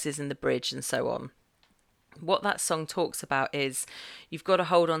 the verses and the bridge and so on. What that song talks about is you've got to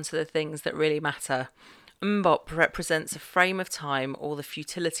hold on to the things that really matter. Mbop represents a frame of time or the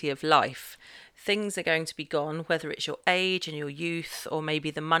futility of life. Things are going to be gone, whether it's your age and your youth, or maybe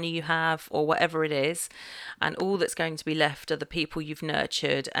the money you have, or whatever it is. And all that's going to be left are the people you've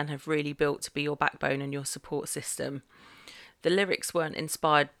nurtured and have really built to be your backbone and your support system. The lyrics weren't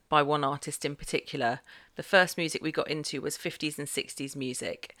inspired by one artist in particular. The first music we got into was 50s and 60s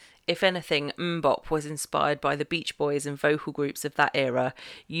music. If anything, Mbop was inspired by the Beach Boys and vocal groups of that era,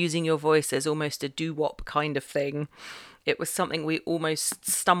 using your voice as almost a doo-wop kind of thing. It was something we almost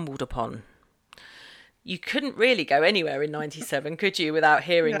stumbled upon." You couldn't really go anywhere in 97, could you, without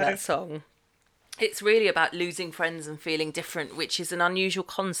hearing that song? It's really about losing friends and feeling different, which is an unusual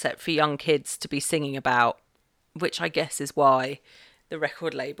concept for young kids to be singing about, which I guess is why the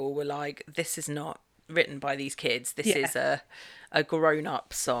record label were like, this is not written by these kids. This is a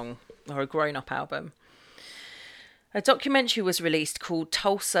grown-up song or a grown-up album. A documentary was released called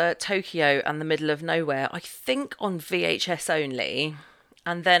Tulsa, Tokyo and the Middle of Nowhere, I think on VHS only,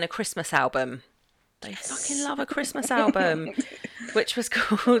 and then a Christmas album. They fucking love a Christmas album, which was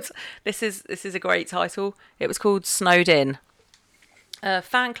called, this is a great title, it was called Snowed In. A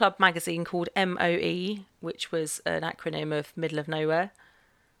fan club magazine called MOE, which was an acronym of Middle of Nowhere,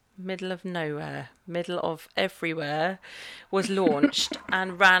 Middle of Everywhere, was launched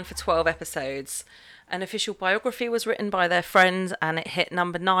and ran for 12 episodes. An official biography was written by their friends and it hit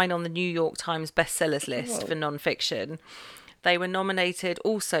number 9 on the New York Times bestsellers list for non-fiction. They were nominated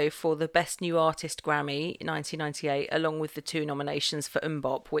also for the Best New Artist Grammy in 1998, along with the 2 nominations for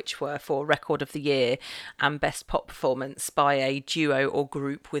Mbop, which were for Record of the Year and Best Pop Performance by a duo or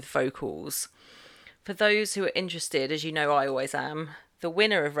group with vocals. For those who are interested, as you know I always am, the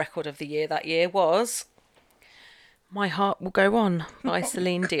winner of Record of the Year that year was My Heart Will Go On by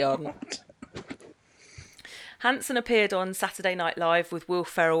Celine Dion. Hanson appeared on Saturday Night Live with Will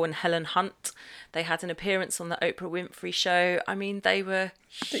Ferrell and Helen Hunt. They had an appearance on the Oprah Winfrey Show. I mean, they were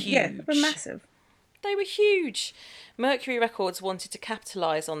huge. Yeah, they were massive. They were huge. Mercury Records wanted to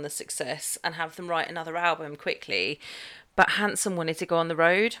capitalise on the success and have them write another album quickly, but Hanson wanted to go on the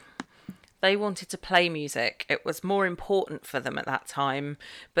road. They wanted to play music. It was more important for them at that time,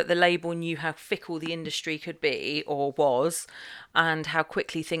 but the label knew how fickle the industry could be, or was, and how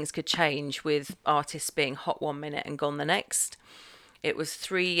quickly things could change with artists being hot one minute and gone the next. It was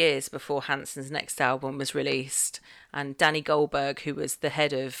 3 years before Hanson's next album was released, and Danny Goldberg, who was the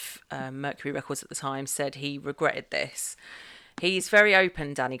head of Mercury Records at the time, said he regretted this. He's very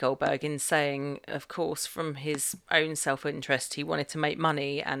open, Danny Goldberg, in saying, of course, from his own self-interest, he wanted to make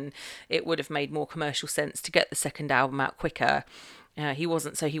money, and it would have made more commercial sense to get the second album out quicker. He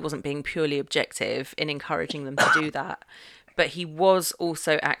wasn't being purely objective in encouraging them to do that. But he was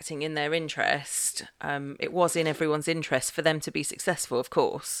also acting in their interest. It was in everyone's interest for them to be successful, of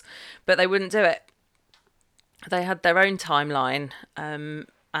course, but they wouldn't do it. They had their own timeline, and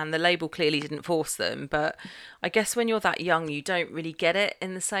the label clearly didn't force them. But I guess when you're that young, you don't really get it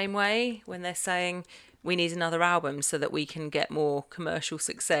in the same way when they're saying, we need another album so that we can get more commercial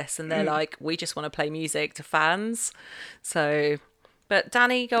success. And they're like, we just want to play music to fans. So, but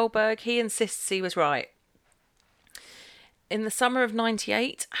Danny Goldberg, he insists he was right. In the summer of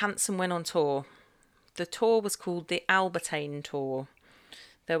 '98, Hanson went on tour. The tour was called the Albertane Tour.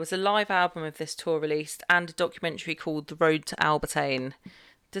 There was a live album of this tour released and a documentary called The Road to Albertane.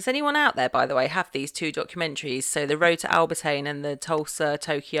 Does anyone out there, by the way, have these two documentaries? So The Road to Albertane and the Tulsa,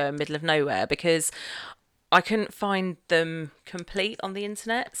 Tokyo, Middle of Nowhere, because I couldn't find them complete on the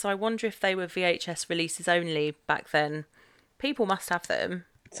internet. So I wonder if they were VHS releases only back then. People must have them.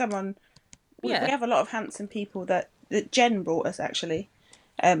 We have a lot of Hanson people that Jen brought us, actually,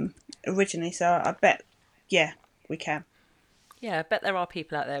 originally. So I bet, we can. Yeah, I bet there are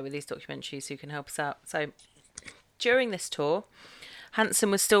people out there with these documentaries who can help us out. So during this tour,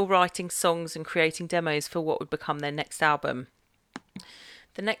 Hanson was still writing songs and creating demos for what would become their next album.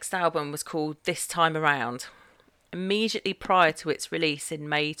 The next album was called This Time Around. Immediately prior to its release in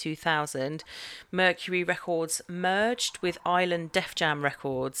May 2000, Mercury Records merged with Island Def Jam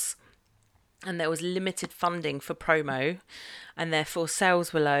Records, and there was limited funding for promo, and therefore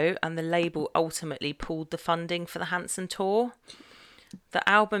sales were low, and the label ultimately pulled the funding for the Hanson tour. The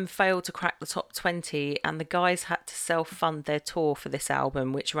album failed to crack the top 20, and the guys had to self-fund their tour for this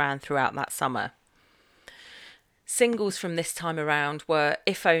album, which ran throughout that summer. Singles from This Time Around were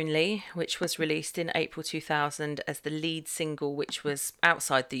If Only, which was released in April 2000 as the lead single, which was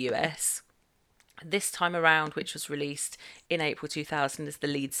outside the US. This Time Around, which was released in April 2000 as the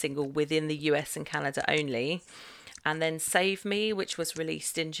lead single within the US and Canada only. And then Save Me, which was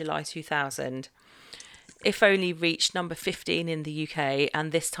released in July 2000. If Only reached number 15 in the UK,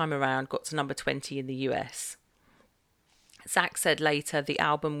 and This Time Around got to number 20 in the US. Zach said later the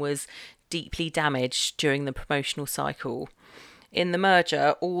album was deeply damaged during the promotional cycle. In the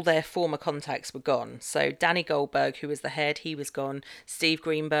merger, all their former contacts were gone. So Danny Goldberg, who was the head, he was gone. Steve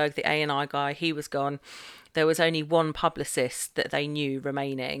Greenberg, the A&R guy, he was gone. There was only one publicist that they knew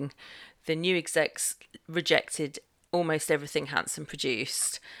remaining. The new execs rejected almost everything Hanson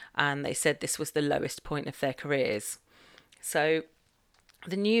produced, and they said this was the lowest point of their careers. So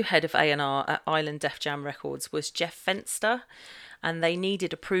the new head of A&R at Island Def Jam Records was Jeff Fenster, and they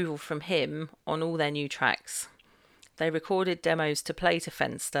needed approval from him on all their new tracks. They recorded demos to play to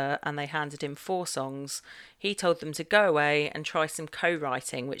Fenster, and they handed him 4 songs. He told them to go away and try some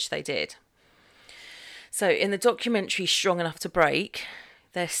co-writing, which they did. So in the documentary Strong Enough to Break,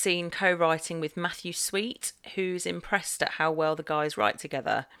 they're seen co-writing with Matthew Sweet, who's impressed at how well the guys write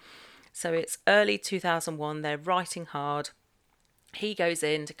together. So it's early 2001, they're writing hard. He goes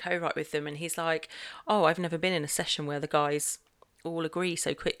in to co-write with them, and he's like, oh, I've never been in a session where the guys all agree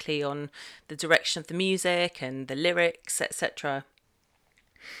so quickly on the direction of the music and the lyrics, etc.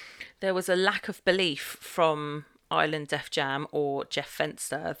 There was a lack of belief from Island Def Jam or Jeff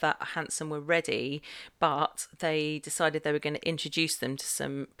Fenster that Hanson were ready, but they decided they were going to introduce them to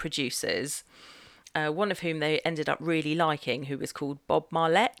some producers, one of whom they ended up really liking, who was called Bob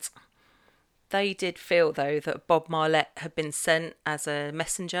Marlette. They did feel, though, that Bob Marlette had been sent as a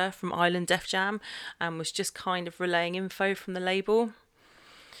messenger from Island Def Jam and was just kind of relaying info from the label.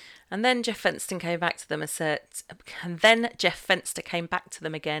 And then Jeff Fenster came back to them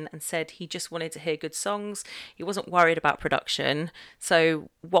again and said he just wanted to hear good songs. He wasn't worried about production, so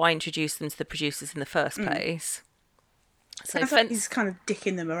why introduce them to the producers in the first place? So like he's kind of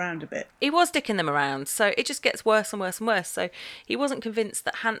dicking them around a bit. He was dicking them around, so it just gets worse and worse and worse. So he wasn't convinced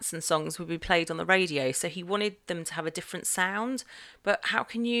that Hanson songs would be played on the radio, so he wanted them to have a different sound. But how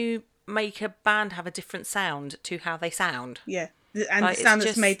can you make a band have a different sound to how they sound? Yeah, and the sound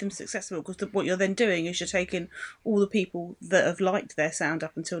that's made them successful, because what you're then doing is you're taking all the people that have liked their sound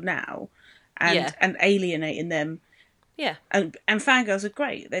up until now and alienating them. Yeah. And fangirls are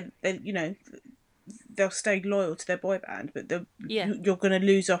great. They they'll stay loyal to their boy band, but you're going to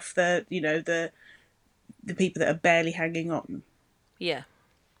lose off the people that are barely hanging on. Yeah.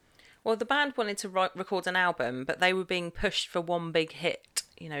 Well, the band wanted to record an album, but they were being pushed for one big hit,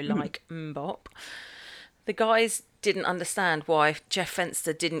 like Mbop. The guys didn't understand why Jeff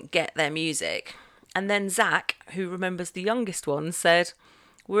Fenster didn't get their music. And then Zach, who remembers the youngest one, said,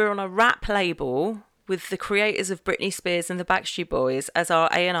 "We're on a rap label with the creators of Britney Spears and the Backstreet Boys as our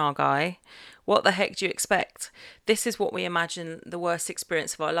A&R guy. What the heck do you expect? This is what we imagine the worst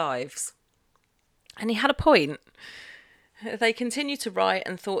experience of our lives." And he had a point. They continued to write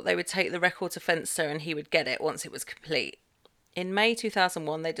and thought they would take the record to Fenster and he would get it once it was complete. In May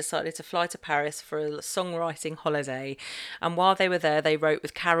 2001, they decided to fly to Paris for a songwriting holiday. And while they were there, they wrote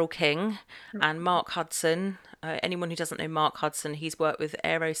with Carole King and Mark Hudson. Anyone who doesn't know Mark Hudson, he's worked with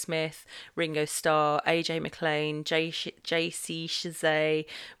Aerosmith, Ringo Starr, AJ McLean, JC Chazé,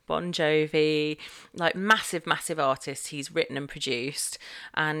 Bon Jovi, like massive, massive artists he's written and produced.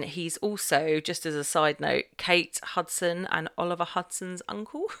 And he's also, just as a side note, Kate Hudson and Oliver Hudson's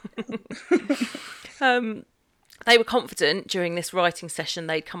uncle. They were confident during this writing session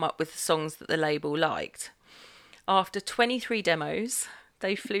they'd come up with songs that the label liked. After 23 demos,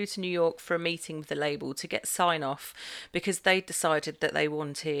 they flew to New York for a meeting with the label to get sign-off because they'd decided that they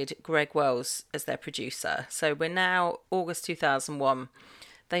wanted Greg Wells as their producer. So we're now August 2001.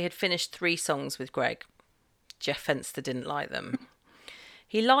 They had finished 3 songs with Greg. Jeff Fenster didn't like them.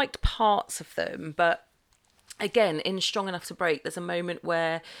 He liked parts of them, but again, in Strong Enough to Break, there's a moment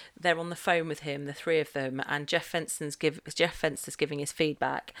where they're on the phone with him, the 3 of them, and Jeff Fenster's giving his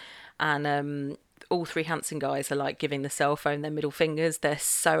feedback, and all 3 Hanson guys are like giving the cell phone their middle fingers. They're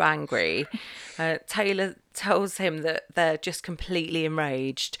so angry. Taylor tells him that they're just completely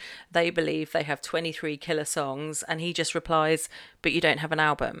enraged. They believe they have 23 killer songs, and he just replies, "But you don't have an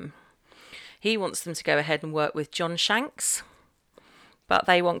album." He wants them to go ahead and work with John Shanks, but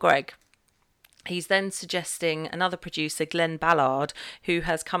they want Greg. He's then suggesting another producer, Glenn Ballard, who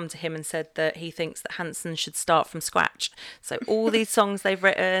has come to him and said that he thinks that Hanson should start from scratch. So all these songs they've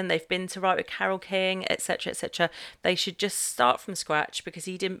written, they've been to write with Carole King, etc., etc. They should just start from scratch because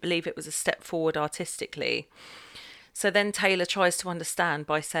he didn't believe it was a step forward artistically. So then Taylor tries to understand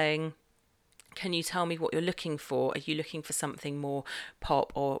by saying, "Can you tell me what you're looking for? Are you looking for something more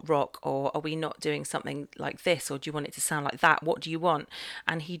pop or rock, or are we not doing something like this, or do you want it to sound like that? What do you want?"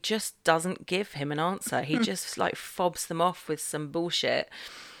 And he just doesn't give him an answer. He just like fobs them off with some bullshit,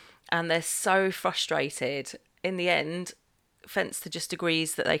 and they're so frustrated. In the end, Fenster just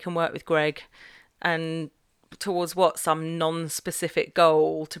agrees that they can work with Greg, and towards some non-specific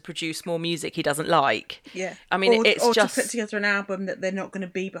goal to produce more music he doesn't like. Yeah. I mean, it's or just to put together an album that they're not going to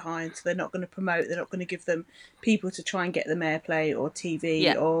be behind, so they're not going to promote, they're not going to give them people to try and get them airplay or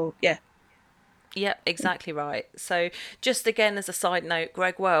TV or Yeah, exactly right. So just again as a side note,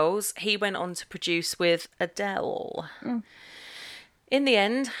 Greg Wells, he went on to produce with Adele. In the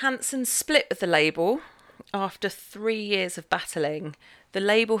end, Hanson split with the label after 3 years of battling. The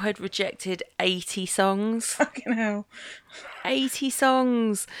label had rejected 80 songs. Fucking hell. 80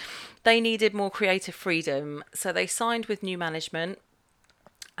 songs. They needed more creative freedom, so they signed with new management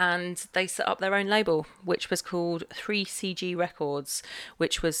and they set up their own label, which was called 3CG Records,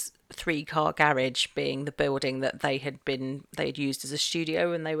 which was 3 Car Garage, being the building that they had used as a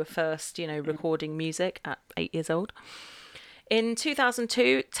studio when they were first, recording music at 8 years old. In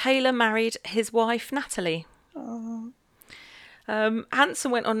 2002, Taylor married his wife, Natalie. Oh.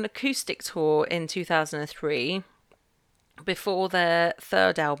 Hanson went on an acoustic tour in 2003 before their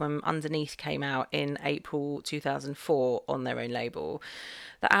 3rd album, Underneath, came out in April 2004 on their own label.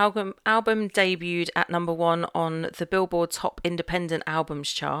 The album debuted at number 1 on the Billboard Top Independent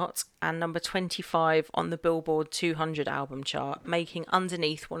Albums chart and number 25 on the Billboard 200 album chart, making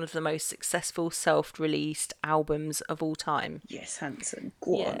Underneath one of the most successful self-released albums of all time. Yes, Hanson.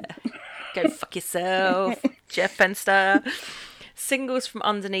 Go on. Go fuck yourself, Jeff Fenster. Singles from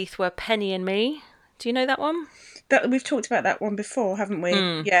Underneath were Penny and Me. Do you know that one? We've talked about that one before, haven't we?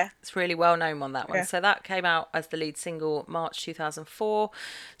 Yeah. It's really well known on that one. Yeah. So that came out as the lead single March 2004.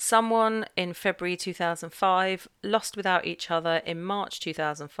 Someone in February 2005. Lost Without Each Other in March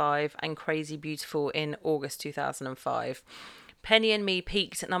 2005. And Crazy Beautiful in August 2005. Penny and Me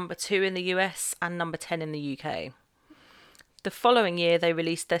peaked at number 2 in the US and number 10 in the UK. The following year, they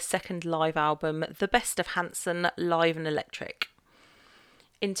released their 2nd live album, The Best of Hanson, Live and Electric.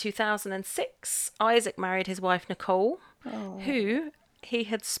 In 2006, Isaac married his wife, Nicole, who he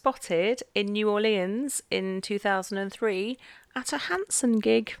had spotted in New Orleans in 2003 at a Hanson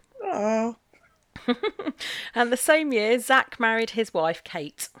gig. Oh. And the same year, Zach married his wife,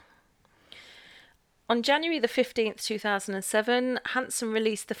 Kate. On January the 15th, 2007, Hanson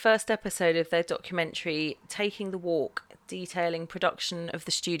released the first episode of their documentary, Taking the Walk, detailing production of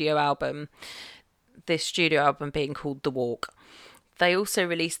the studio album, this studio album being called The Walk. They also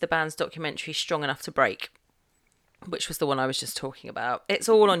released the band's documentary, Strong Enough to Break. which was the one I was just talking about. It's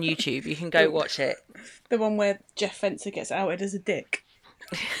all on YouTube. You can go watch it. The one where Jeff Fencer gets outed as a dick.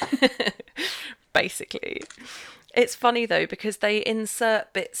 Basically. It's funny though, because they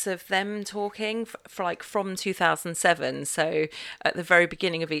insert bits of them talking from 2007. So at the very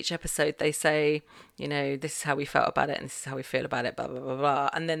beginning of each episode, they say, you know, this is how we felt about it and this is how we feel about it, blah, blah, blah, blah.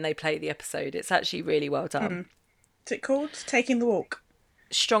 And then they play the episode. It's actually really well done. Is it called Taking the Walk?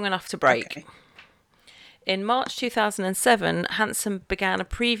 Strong Enough to Break. Okay. In March 2007, Hanson began a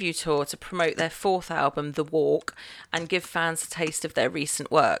preview tour to promote their fourth album, The Walk, and give fans a taste of their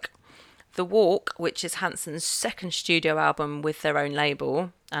recent work. The Walk, which is Hanson's second studio album with their own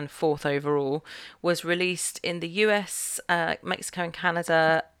label and fourth overall, was released in the US, Mexico and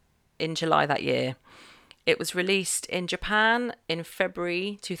Canada in July that year. It was released in Japan in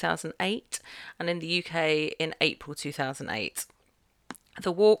February 2008 and in the UK in April 2008.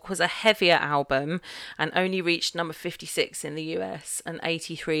 The Walk was a heavier album and only reached number 56 in the US and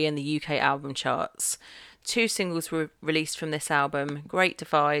 83 in the UK album charts. 2 singles were released from this album, Great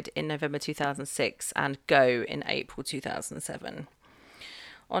Divide in November 2006 and Go in April 2007.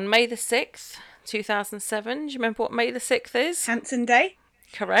 On May the 6th, 2007, do you remember what May the 6th is? Hanson Day?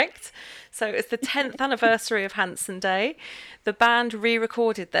 Correct. So it's the 10th anniversary of Hanson Day. The band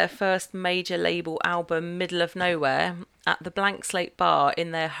re-recorded their first major label album, Middle of Nowhere, at the Blank Slate Bar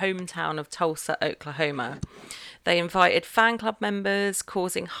in their hometown of Tulsa, Oklahoma. They invited fan club members,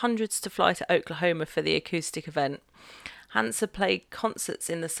 causing hundreds to fly to Oklahoma for the acoustic event. Hanson played concerts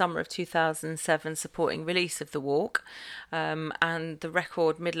in the summer of 2007 supporting release of The Walk, and the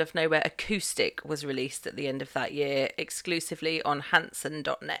record Middle of Nowhere Acoustic was released at the end of that year, exclusively on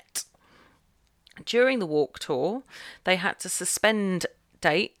Hanson.net. During the Walk tour, they had to suspend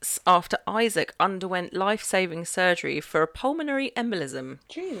dates after Isaac underwent life-saving surgery for a pulmonary embolism.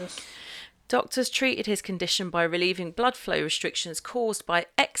 Jesus. Doctors treated his condition by relieving blood flow restrictions caused by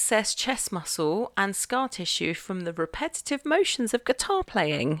excess chest muscle and scar tissue from the repetitive motions of guitar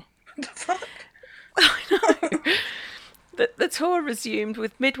playing. What the fuck? I know. The tour resumed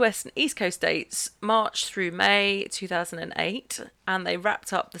with Midwest and East Coast dates March through May 2008, and they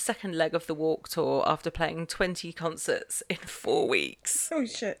wrapped up the second leg of the Walk tour after playing 20 concerts in 4 weeks. Holy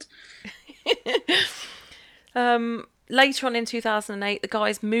shit. Later on in 2008, the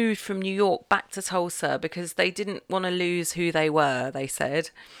guys moved from New York back to Tulsa because they didn't want to lose who they were, they said.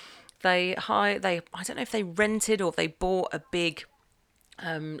 I don't know if they rented or they bought a big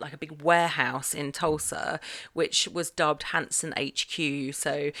warehouse in Tulsa, which was dubbed Hanson HQ.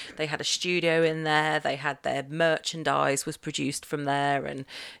 So they had a studio in there, they had their merchandise was produced from there, and,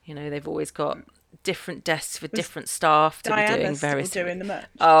 you know, they've always got different desks for different staff to be doing various. Still doing the merch?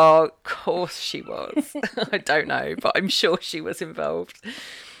 Oh, of course she was. I don't know, but I'm sure she was involved.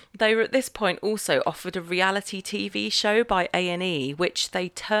 They were at this point also offered a reality TV show by A&E, which they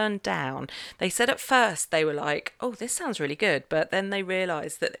turned down. They said at first they were like, oh, this sounds really good, but then they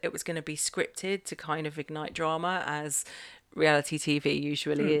realised that it was going to be scripted to kind of ignite drama, as reality TV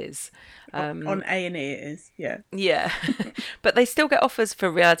usually is. On A&E it is, yeah. Yeah. But they still get offers for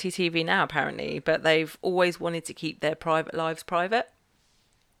reality TV now, apparently, but they've always wanted to keep their private lives private.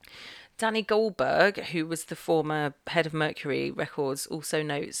 Danny Goldberg, who was the former head of Mercury Records, also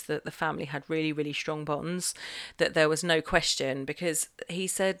notes that the family had really, really strong bonds, that there was no question, because he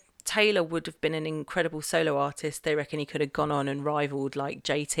said Taylor would have been an incredible solo artist. They reckon he could have gone on and rivaled like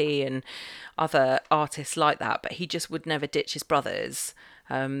JT and other artists like that, but he just would never ditch his brothers.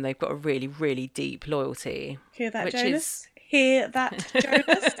 They've got a really, really deep loyalty. Hear that, Jonas? Hear that,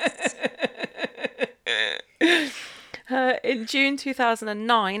 Jonas? In June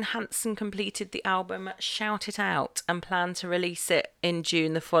 2009, Hanson completed the album Shout It Out and planned to release it in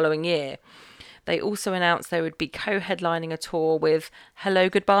June the following year. They also announced they would be co-headlining a tour with Hello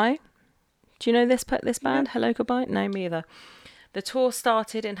Goodbye. Do you know this band, Yeah. Hello Goodbye? No, me either. The tour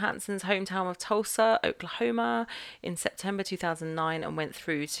started in Hanson's hometown of Tulsa, Oklahoma, in September 2009 and went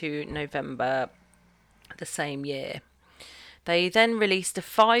through to November the same year. They then released a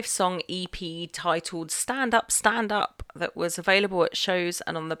 5-song EP titled Stand Up, Stand Up that was available at shows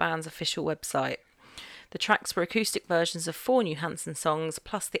and on the band's official website. The tracks were acoustic versions of 4 new Hanson songs,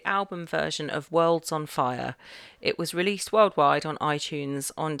 plus the album version of Worlds on Fire. It was released worldwide on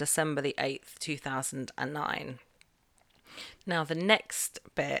iTunes on December the 8th, 2009. Now, the next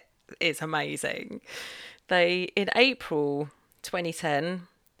bit is amazing. In April 2010,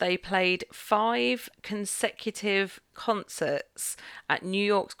 they played 5 consecutive concerts at New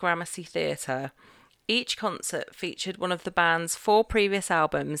York's Gramercy Theatre. Each concert featured one of the band's 4 previous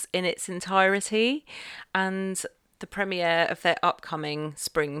albums in its entirety and the premiere of their upcoming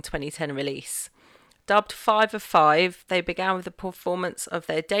spring 2010 release. Dubbed 5 of 5, they began with the performance of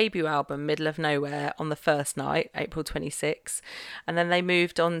their debut album, Middle of Nowhere, on the first night, April 26, and then they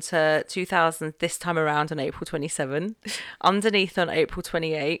moved on to 2000 this time around on April 27, Underneath on April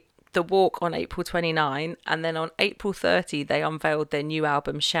 28, The Walk on April 29, and then on April 30 they unveiled their new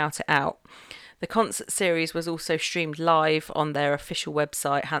album, Shout It Out. The concert series was also streamed live on their official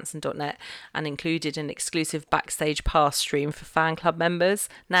website, Hanson.net, and included an exclusive backstage pass stream for fan club members.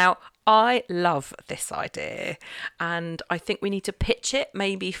 Now, I love this idea, and I think we need to pitch it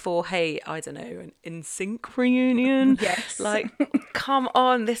maybe for, hey, I don't know, an NSYNC reunion. Yes. Like, come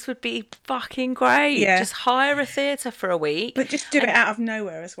on, this would be fucking great. Yeah. Just hire a theatre for a week. But just do it out of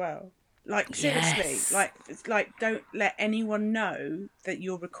nowhere as well. Like, seriously, Yes. like don't let anyone know that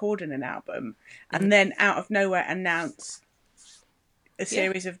you're recording an album, and then out of nowhere announce a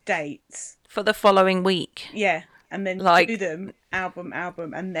series of dates. For the following week. Yeah, and then Like- do them album,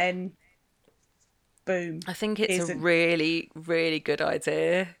 and then boom. I think it's Here's a really, really good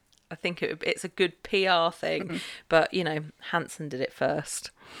idea. I think it's a good PR thing. But, you know, Hanson did it first.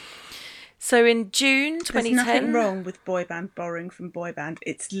 So in June There's 2010... nothing wrong with boy band borrowing from boy band.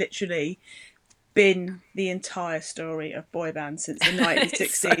 It's literally been the entire story of boy band since the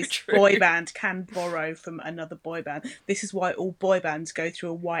 1960s. so true. Boy band can borrow from another boy band. This is why all boy bands go through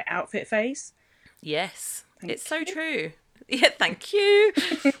a white outfit phase. Yes, it's so true. Yeah, thank you.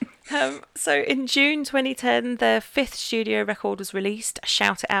 So in June 2010, their fifth studio record was released.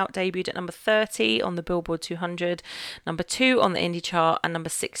 Shout It Out debuted at number 30 on the Billboard 200, number 2 on the indie chart, and number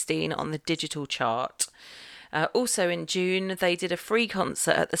 16 on the digital chart. Also in June, they did a free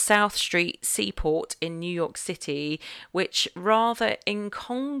concert at the South Street Seaport in New York City, which rather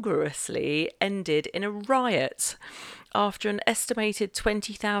incongruously ended in a riot after an estimated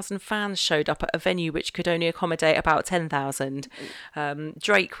 20,000 fans showed up at a venue which could only accommodate about 10,000.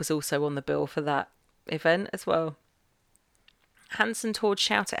 Drake was also on the bill for that event as well. Hanson toured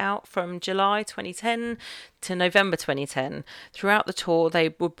Shout It Out from July 2010 to November 2010. Throughout the tour,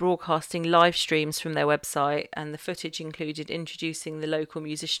 they were broadcasting live streams from their website, and the footage included introducing the local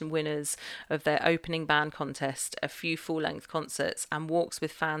musician winners of their opening band contest, a few full-length concerts, and walks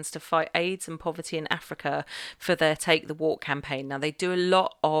with fans to fight AIDS and poverty in Africa for their Take the Walk campaign. Now, they do a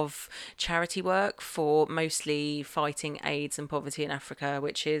lot of charity work for mostly fighting AIDS and poverty in Africa,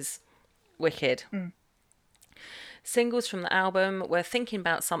 which is wicked. Singles from the album were Thinking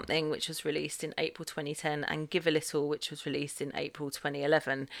About Something, which was released in April 2010, and Give a Little, which was released in April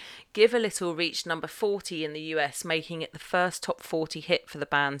 2011. Give a Little reached number 40 in the US, making it the first top 40 hit for the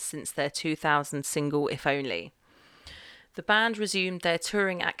band since their 2000 single If Only. The band resumed their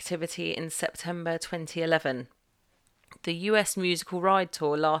touring activity in September 2011. The US Musical Ride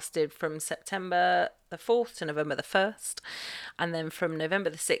Tour lasted from September the 4th to November the 1st, and then from November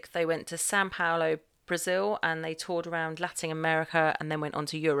the 6th they went to Sao Paulo, Brazil, and they toured around Latin America and then went on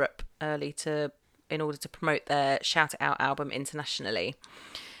to Europe in order to promote their Shout It Out album internationally.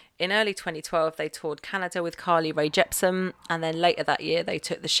 In early 2012, they toured Canada with Carly Rae Jepsen, and then later that year, they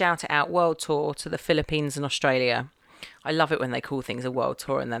took the Shout It Out World Tour to the Philippines and Australia. I love it when they call things a world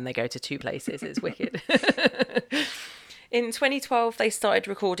tour and then they go to two places. It's wicked. In 2012, they started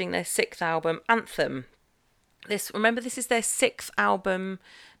recording their sixth album, Anthem. This is their sixth album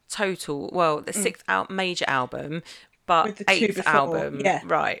total. Well, the sixth major album, but With the two eighth before, album. yeah.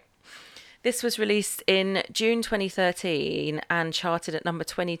 Right. This was released in June 2013 and charted at number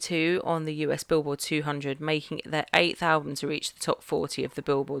 22 on the US Billboard 200, making it their eighth album to reach the top 40 of the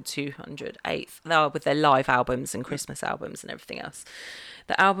Billboard 200, with their live albums and Christmas albums and everything else.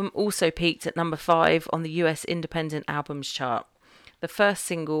 The album also peaked at number 5 on the US Independent Albums chart. The first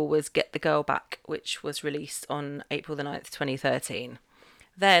single was Get the Girl Back, which was released on April the 9th, 2013.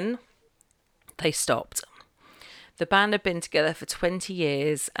 Then they stopped. The band had been together for 20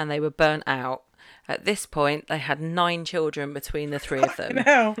 years and they were burnt out. At this point, they had 9 children between the three of them.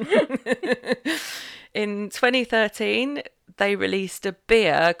 No. In 2013, they released a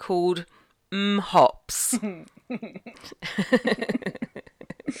beer called Hops.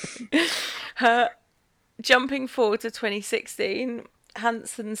 Jumping forward to 2016,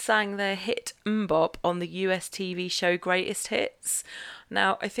 Hanson sang their hit Mbop on the US TV show Greatest Hits.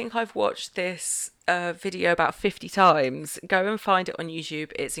 Now, I think I've watched this video about 50 times. Go and find it on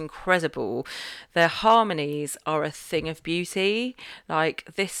YouTube. It's incredible. Their harmonies are a thing of beauty. Like,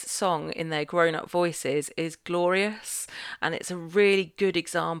 this song in their grown-up voices is glorious, and it's a really good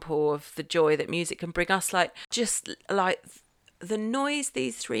example of the joy that music can bring us. Like, just like the noise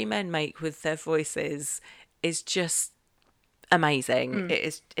these three men make with their voices is just amazing.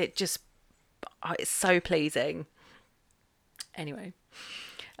 It's so pleasing. Anyway,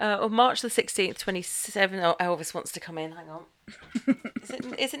 On March the 16th, 27. Oh, Elvis wants to come in. Hang on.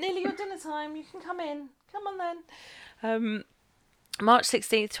 Is it nearly your dinner time? You can come in. Come on then. March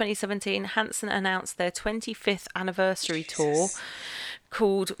 16th, 2017, Hanson announced their 25th anniversary tour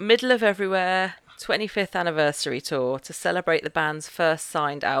called Middle of Everywhere 25th Anniversary Tour to celebrate the band's first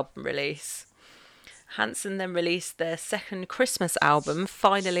signed album release. Hanson then released their second Christmas album,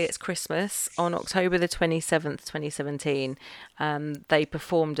 Finally It's Christmas, on October the 27th, 2017. They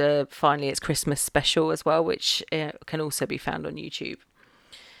performed a Finally It's Christmas special as well, which can also be found on YouTube.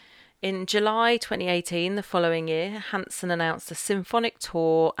 In July 2018, the following year, Hanson announced a symphonic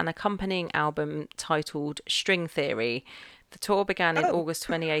tour and accompanying album titled String Theory. The tour began in August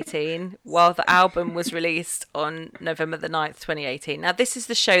 2018, while the album was released on November the 9th, 2018. Now, this is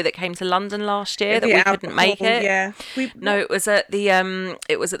the show that came to London last year that we couldn't make it. Yeah. No, it was at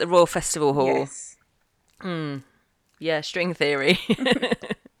the Royal Festival Hall. Yes. Yeah, String Theory.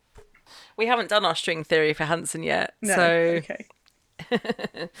 We haven't done our String Theory for Hanson yet. No. So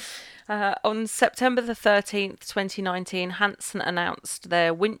Okay. On September the 13th, 2019, Hanson announced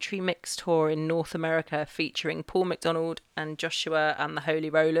their Wintry Mix tour in North America featuring Paul McDonald and Joshua and the Holy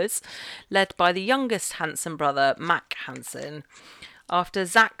Rollers, led by the youngest Hanson brother, Mac Hanson. After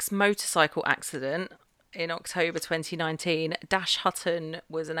Zach's motorcycle accident in October 2019, Dash Hutton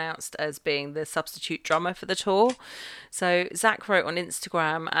was announced as being the substitute drummer for the tour. So Zach wrote on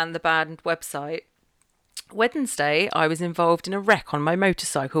Instagram and the band website, Wednesday, I was involved in a wreck on my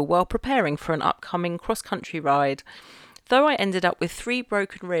motorcycle while preparing for an upcoming cross-country ride. Though I ended up with 3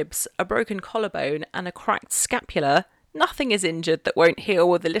 broken ribs, a broken collarbone and a cracked scapula, nothing is injured that won't heal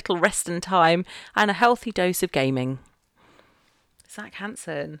with a little rest and time and a healthy dose of gaming. Zach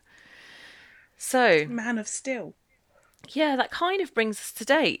Hanson. So, Man of Steel. yeah, that kind of brings us to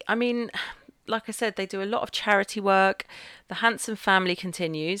date. I mean, like I said, they do a lot of charity work. The Hanson family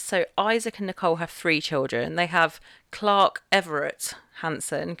continues. So Isaac and Nicole have 3 children. They have Clark Everett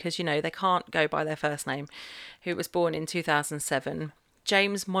Hanson, because, you know, they can't go by their first name, who was born in 2007.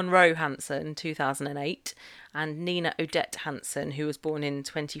 James Monroe Hanson, 2008. And Nina Odette Hanson, who was born in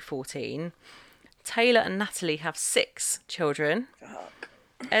 2014. Taylor and Natalie have 6 children. Fuck.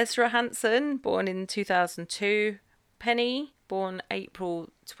 Ezra Hanson, born in 2002. Penny, born April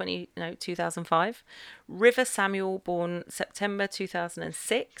 2005. River Samuel, born September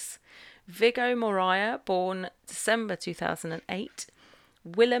 2006. Vigo Moriah, born December 2008.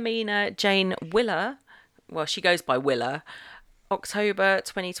 Wilhelmina Jane Willer, well, she goes by Willer, October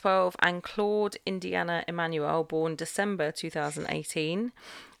 2012. And Claude Indiana Emmanuel, born December 2018.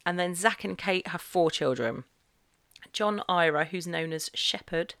 And then Zach and Kate have 4 children. John Ira, who's known as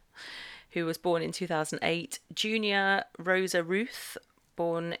Shepherd, who was born in 2008, Junior Rosa Ruth,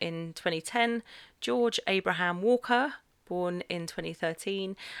 born in 2010, George Abraham Walker, born in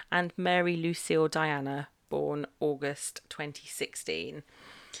 2013, and Mary Lucille Diana, born August 2016.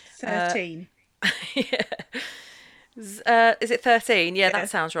 13. Yeah. Is it 13? Yeah, that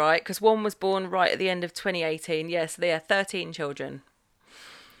sounds right, because one was born right at the end of 2018. Yes, they are 13 children.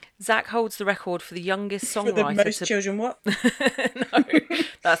 Zach holds the record for the youngest songwriter. For the most children, what? No,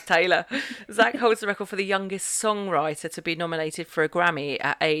 that's Taylor. Zach holds the record for the youngest songwriter to be nominated for a Grammy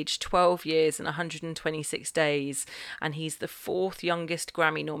at age 12 years and 126 days. And he's the 4th youngest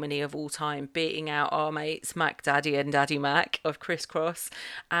Grammy nominee of all time, beating out our mates Mac Daddy and Daddy Mac of Criss Cross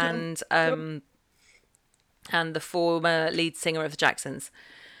and the former lead singer of the Jacksons.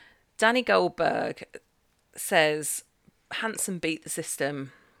 Danny Goldberg says, Hanson beat the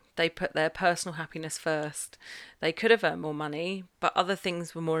system. They put their personal happiness first. They could have earned more money, but other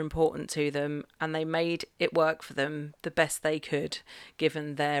things were more important to them, and they made it work for them the best they could,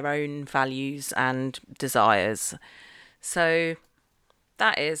 given their own values and desires. So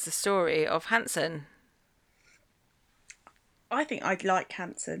that is the story of Hanson. I think I'd like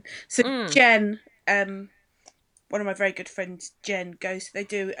Hanson. So Jen, one of my very good friends, Jen, they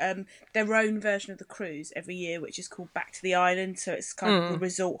do their own version of the cruise every year, which is called Back to the Island. So it's kind of a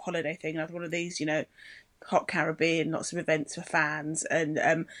resort holiday thing, like one of these, you know, hot Caribbean, lots of events for fans. And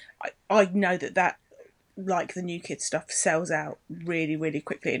I know that, like the New Kids stuff, sells out really, really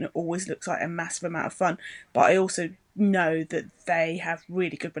quickly, and it always looks like a massive amount of fun. But I also know that they have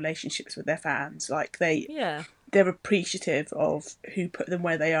really good relationships with their fans. Like they're appreciative of who put them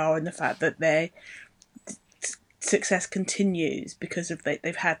where they are, and the fact that their success continues because of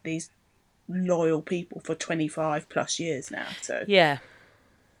they've had these loyal people for 25 plus years now. So yeah,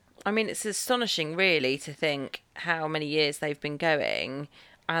 I mean, it's astonishing really to think how many years they've been going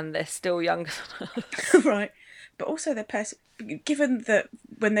and they're still younger than us. Right, but also given that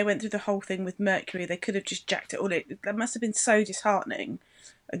when they went through the whole thing with Mercury, they could have just jacked it all in. That must have been so disheartening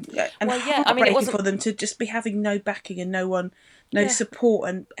And Well, yeah, I mean, it heartbreaking wasn't- for them to just be having no backing and no Yeah. support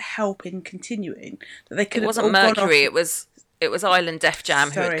and help in continuing. That they could It have wasn't all gone Mercury. off. It was Island Def Jam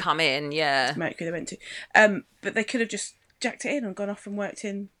who Sorry. had come in. Yeah. Mercury they went to, but they could have just jacked it in and gone off and worked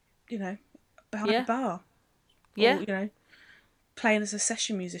in, behind Yeah. a bar, Yeah. or playing as a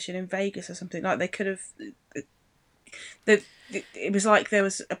session musician in Vegas or something. Like they could have. It was like there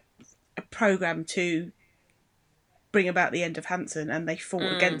was a program to bring about the end of Hanson, and they fought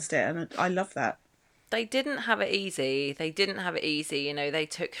against it, and I love that. They didn't have it easy. They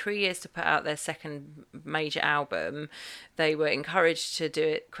took 3 years to put out their second major album. They were encouraged to do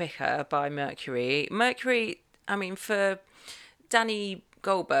it quicker by Mercury. Mercury, I mean, for Danny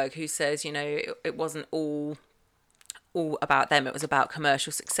Goldberg, who says, it wasn't all about them, it was about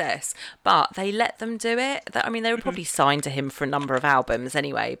commercial success, but they let them do it. They were probably signed to him for a number of albums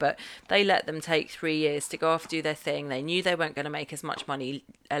anyway, but they let them take 3 years to go off, do their thing. They knew they weren't going to make as much money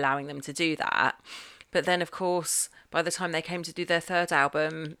allowing them to do that. But then, of course, by the time they came to do their third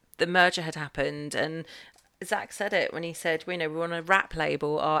album, the merger had happened, and Zach said it when he said, we're on a rap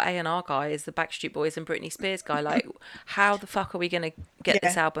label. Our A&R guy is the Backstreet Boys and Britney Spears guy. Like, how the fuck are we going to get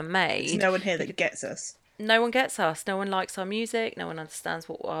this album made? There's no one here that gets us. No one gets us. No one likes our music. No one understands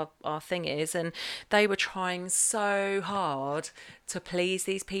what our thing is. And they were trying so hard to please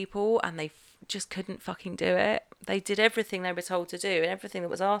these people, and they just couldn't fucking do it. They did everything they were told to do and everything that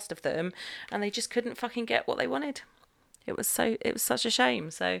was asked of them, and they just couldn't fucking get what they wanted. It was such a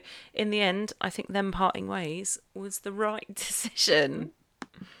shame. So in the end, I think them parting ways was the right decision.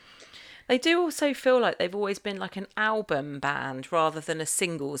 They do also feel like they've always been like an album band rather than a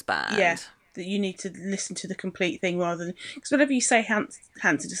singles band. Yeah, that you need to listen to the complete thing rather than, because whenever you say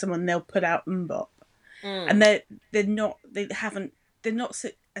Hanson to someone, they'll put out Mbop, and they're not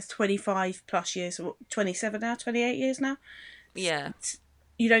as 25 plus years, or 27 now, 28 years now. Yeah,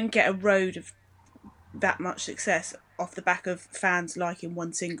 you don't get a road of that much success off the back of fans liking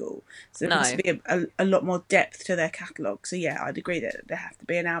one single. So there needs to be a lot more depth to their catalogue. So yeah, I'd agree that they have to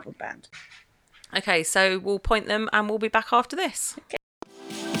be an album band. Okay, so we'll point them and we'll be back after this. Okay.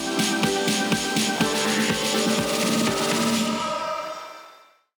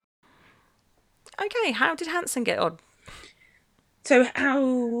 Okay, how did Hanson get on? So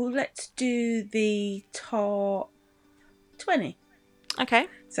let's do the top 20. Okay.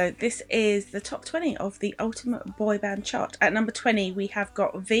 So this is the top 20 of the Ultimate Boy Band chart. At number 20, we have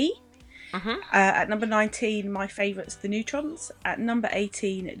got V. At number 19, my favourites, The Neutrons. At number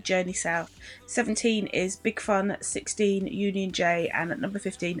 18, Journey South. 17 is Big Fun. 16, Union J. And at number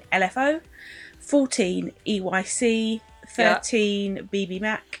 15, LFO. 14, EYC. 13, BB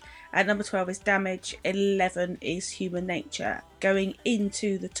Mac. At number 12 is Damage. 11 is Human Nature. Going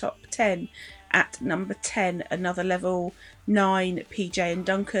into the top 10, at number 10, Another Level. 9, PJ and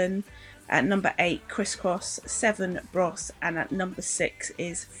Duncan. At number 8, Crisscross. 7, Bros. And at number 6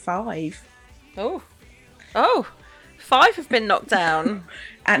 is 5. Oh, 5 have been knocked down.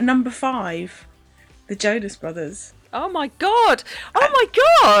 At number 5, the Jonas Brothers. Oh my god! At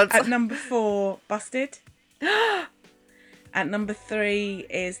number 4, Busted. At number 3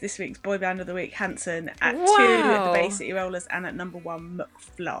 is this week's Boy Band of the Week, Hanson. At 2, the Bay City Rollers. And at number 1,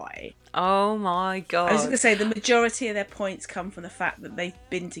 McFly. Oh my god. I was going to say, the majority of their points come from the fact that they've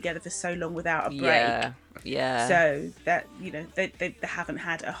been together for so long without a break. Yeah. So that, they haven't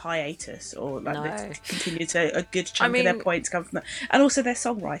had a hiatus or they continue to, a good chunk of their points come from that. And also their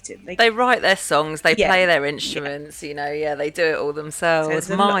songwriting. They write their songs, they play their instruments, they do it all themselves. So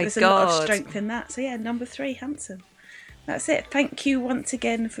there's a lot of strength in that. So yeah, number 3, Hanson. That's it. Thank you once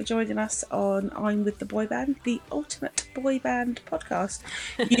again for joining us on I'm With the Boy Band, the Ultimate Boy Band podcast.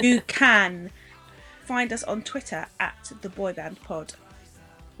 You can find us on Twitter at the Boy Band Pod.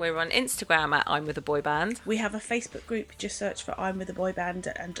 We're on Instagram at I'm With the Boy Band. We have a Facebook group. Just search for I'm With the Boy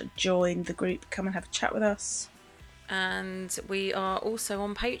Band and join the group. Come and have a chat with us. And we are also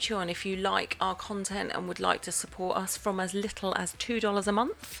on Patreon. If you like our content and would like to support us from as little as $2 a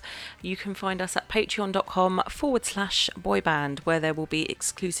month, you can find us at patreon.com/boyband, where there will be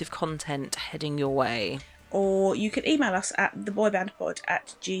exclusive content heading your way. Or you can email us at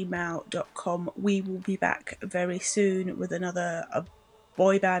theboybandpod@gmail.com. We will be back very soon with another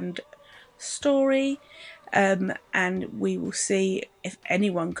boy band story. And we will see if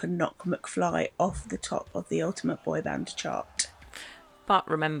anyone can knock McFly off the top of the Ultimate Boy Band chart. But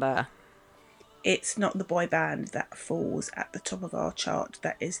remember, it's not the boy band that falls at the top of our chart.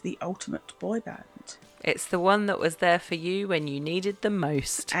 That is the Ultimate Boy Band. It's the one that was there for you when you needed them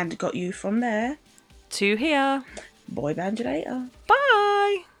most. And got you from there to here. Boy band you later. Bye.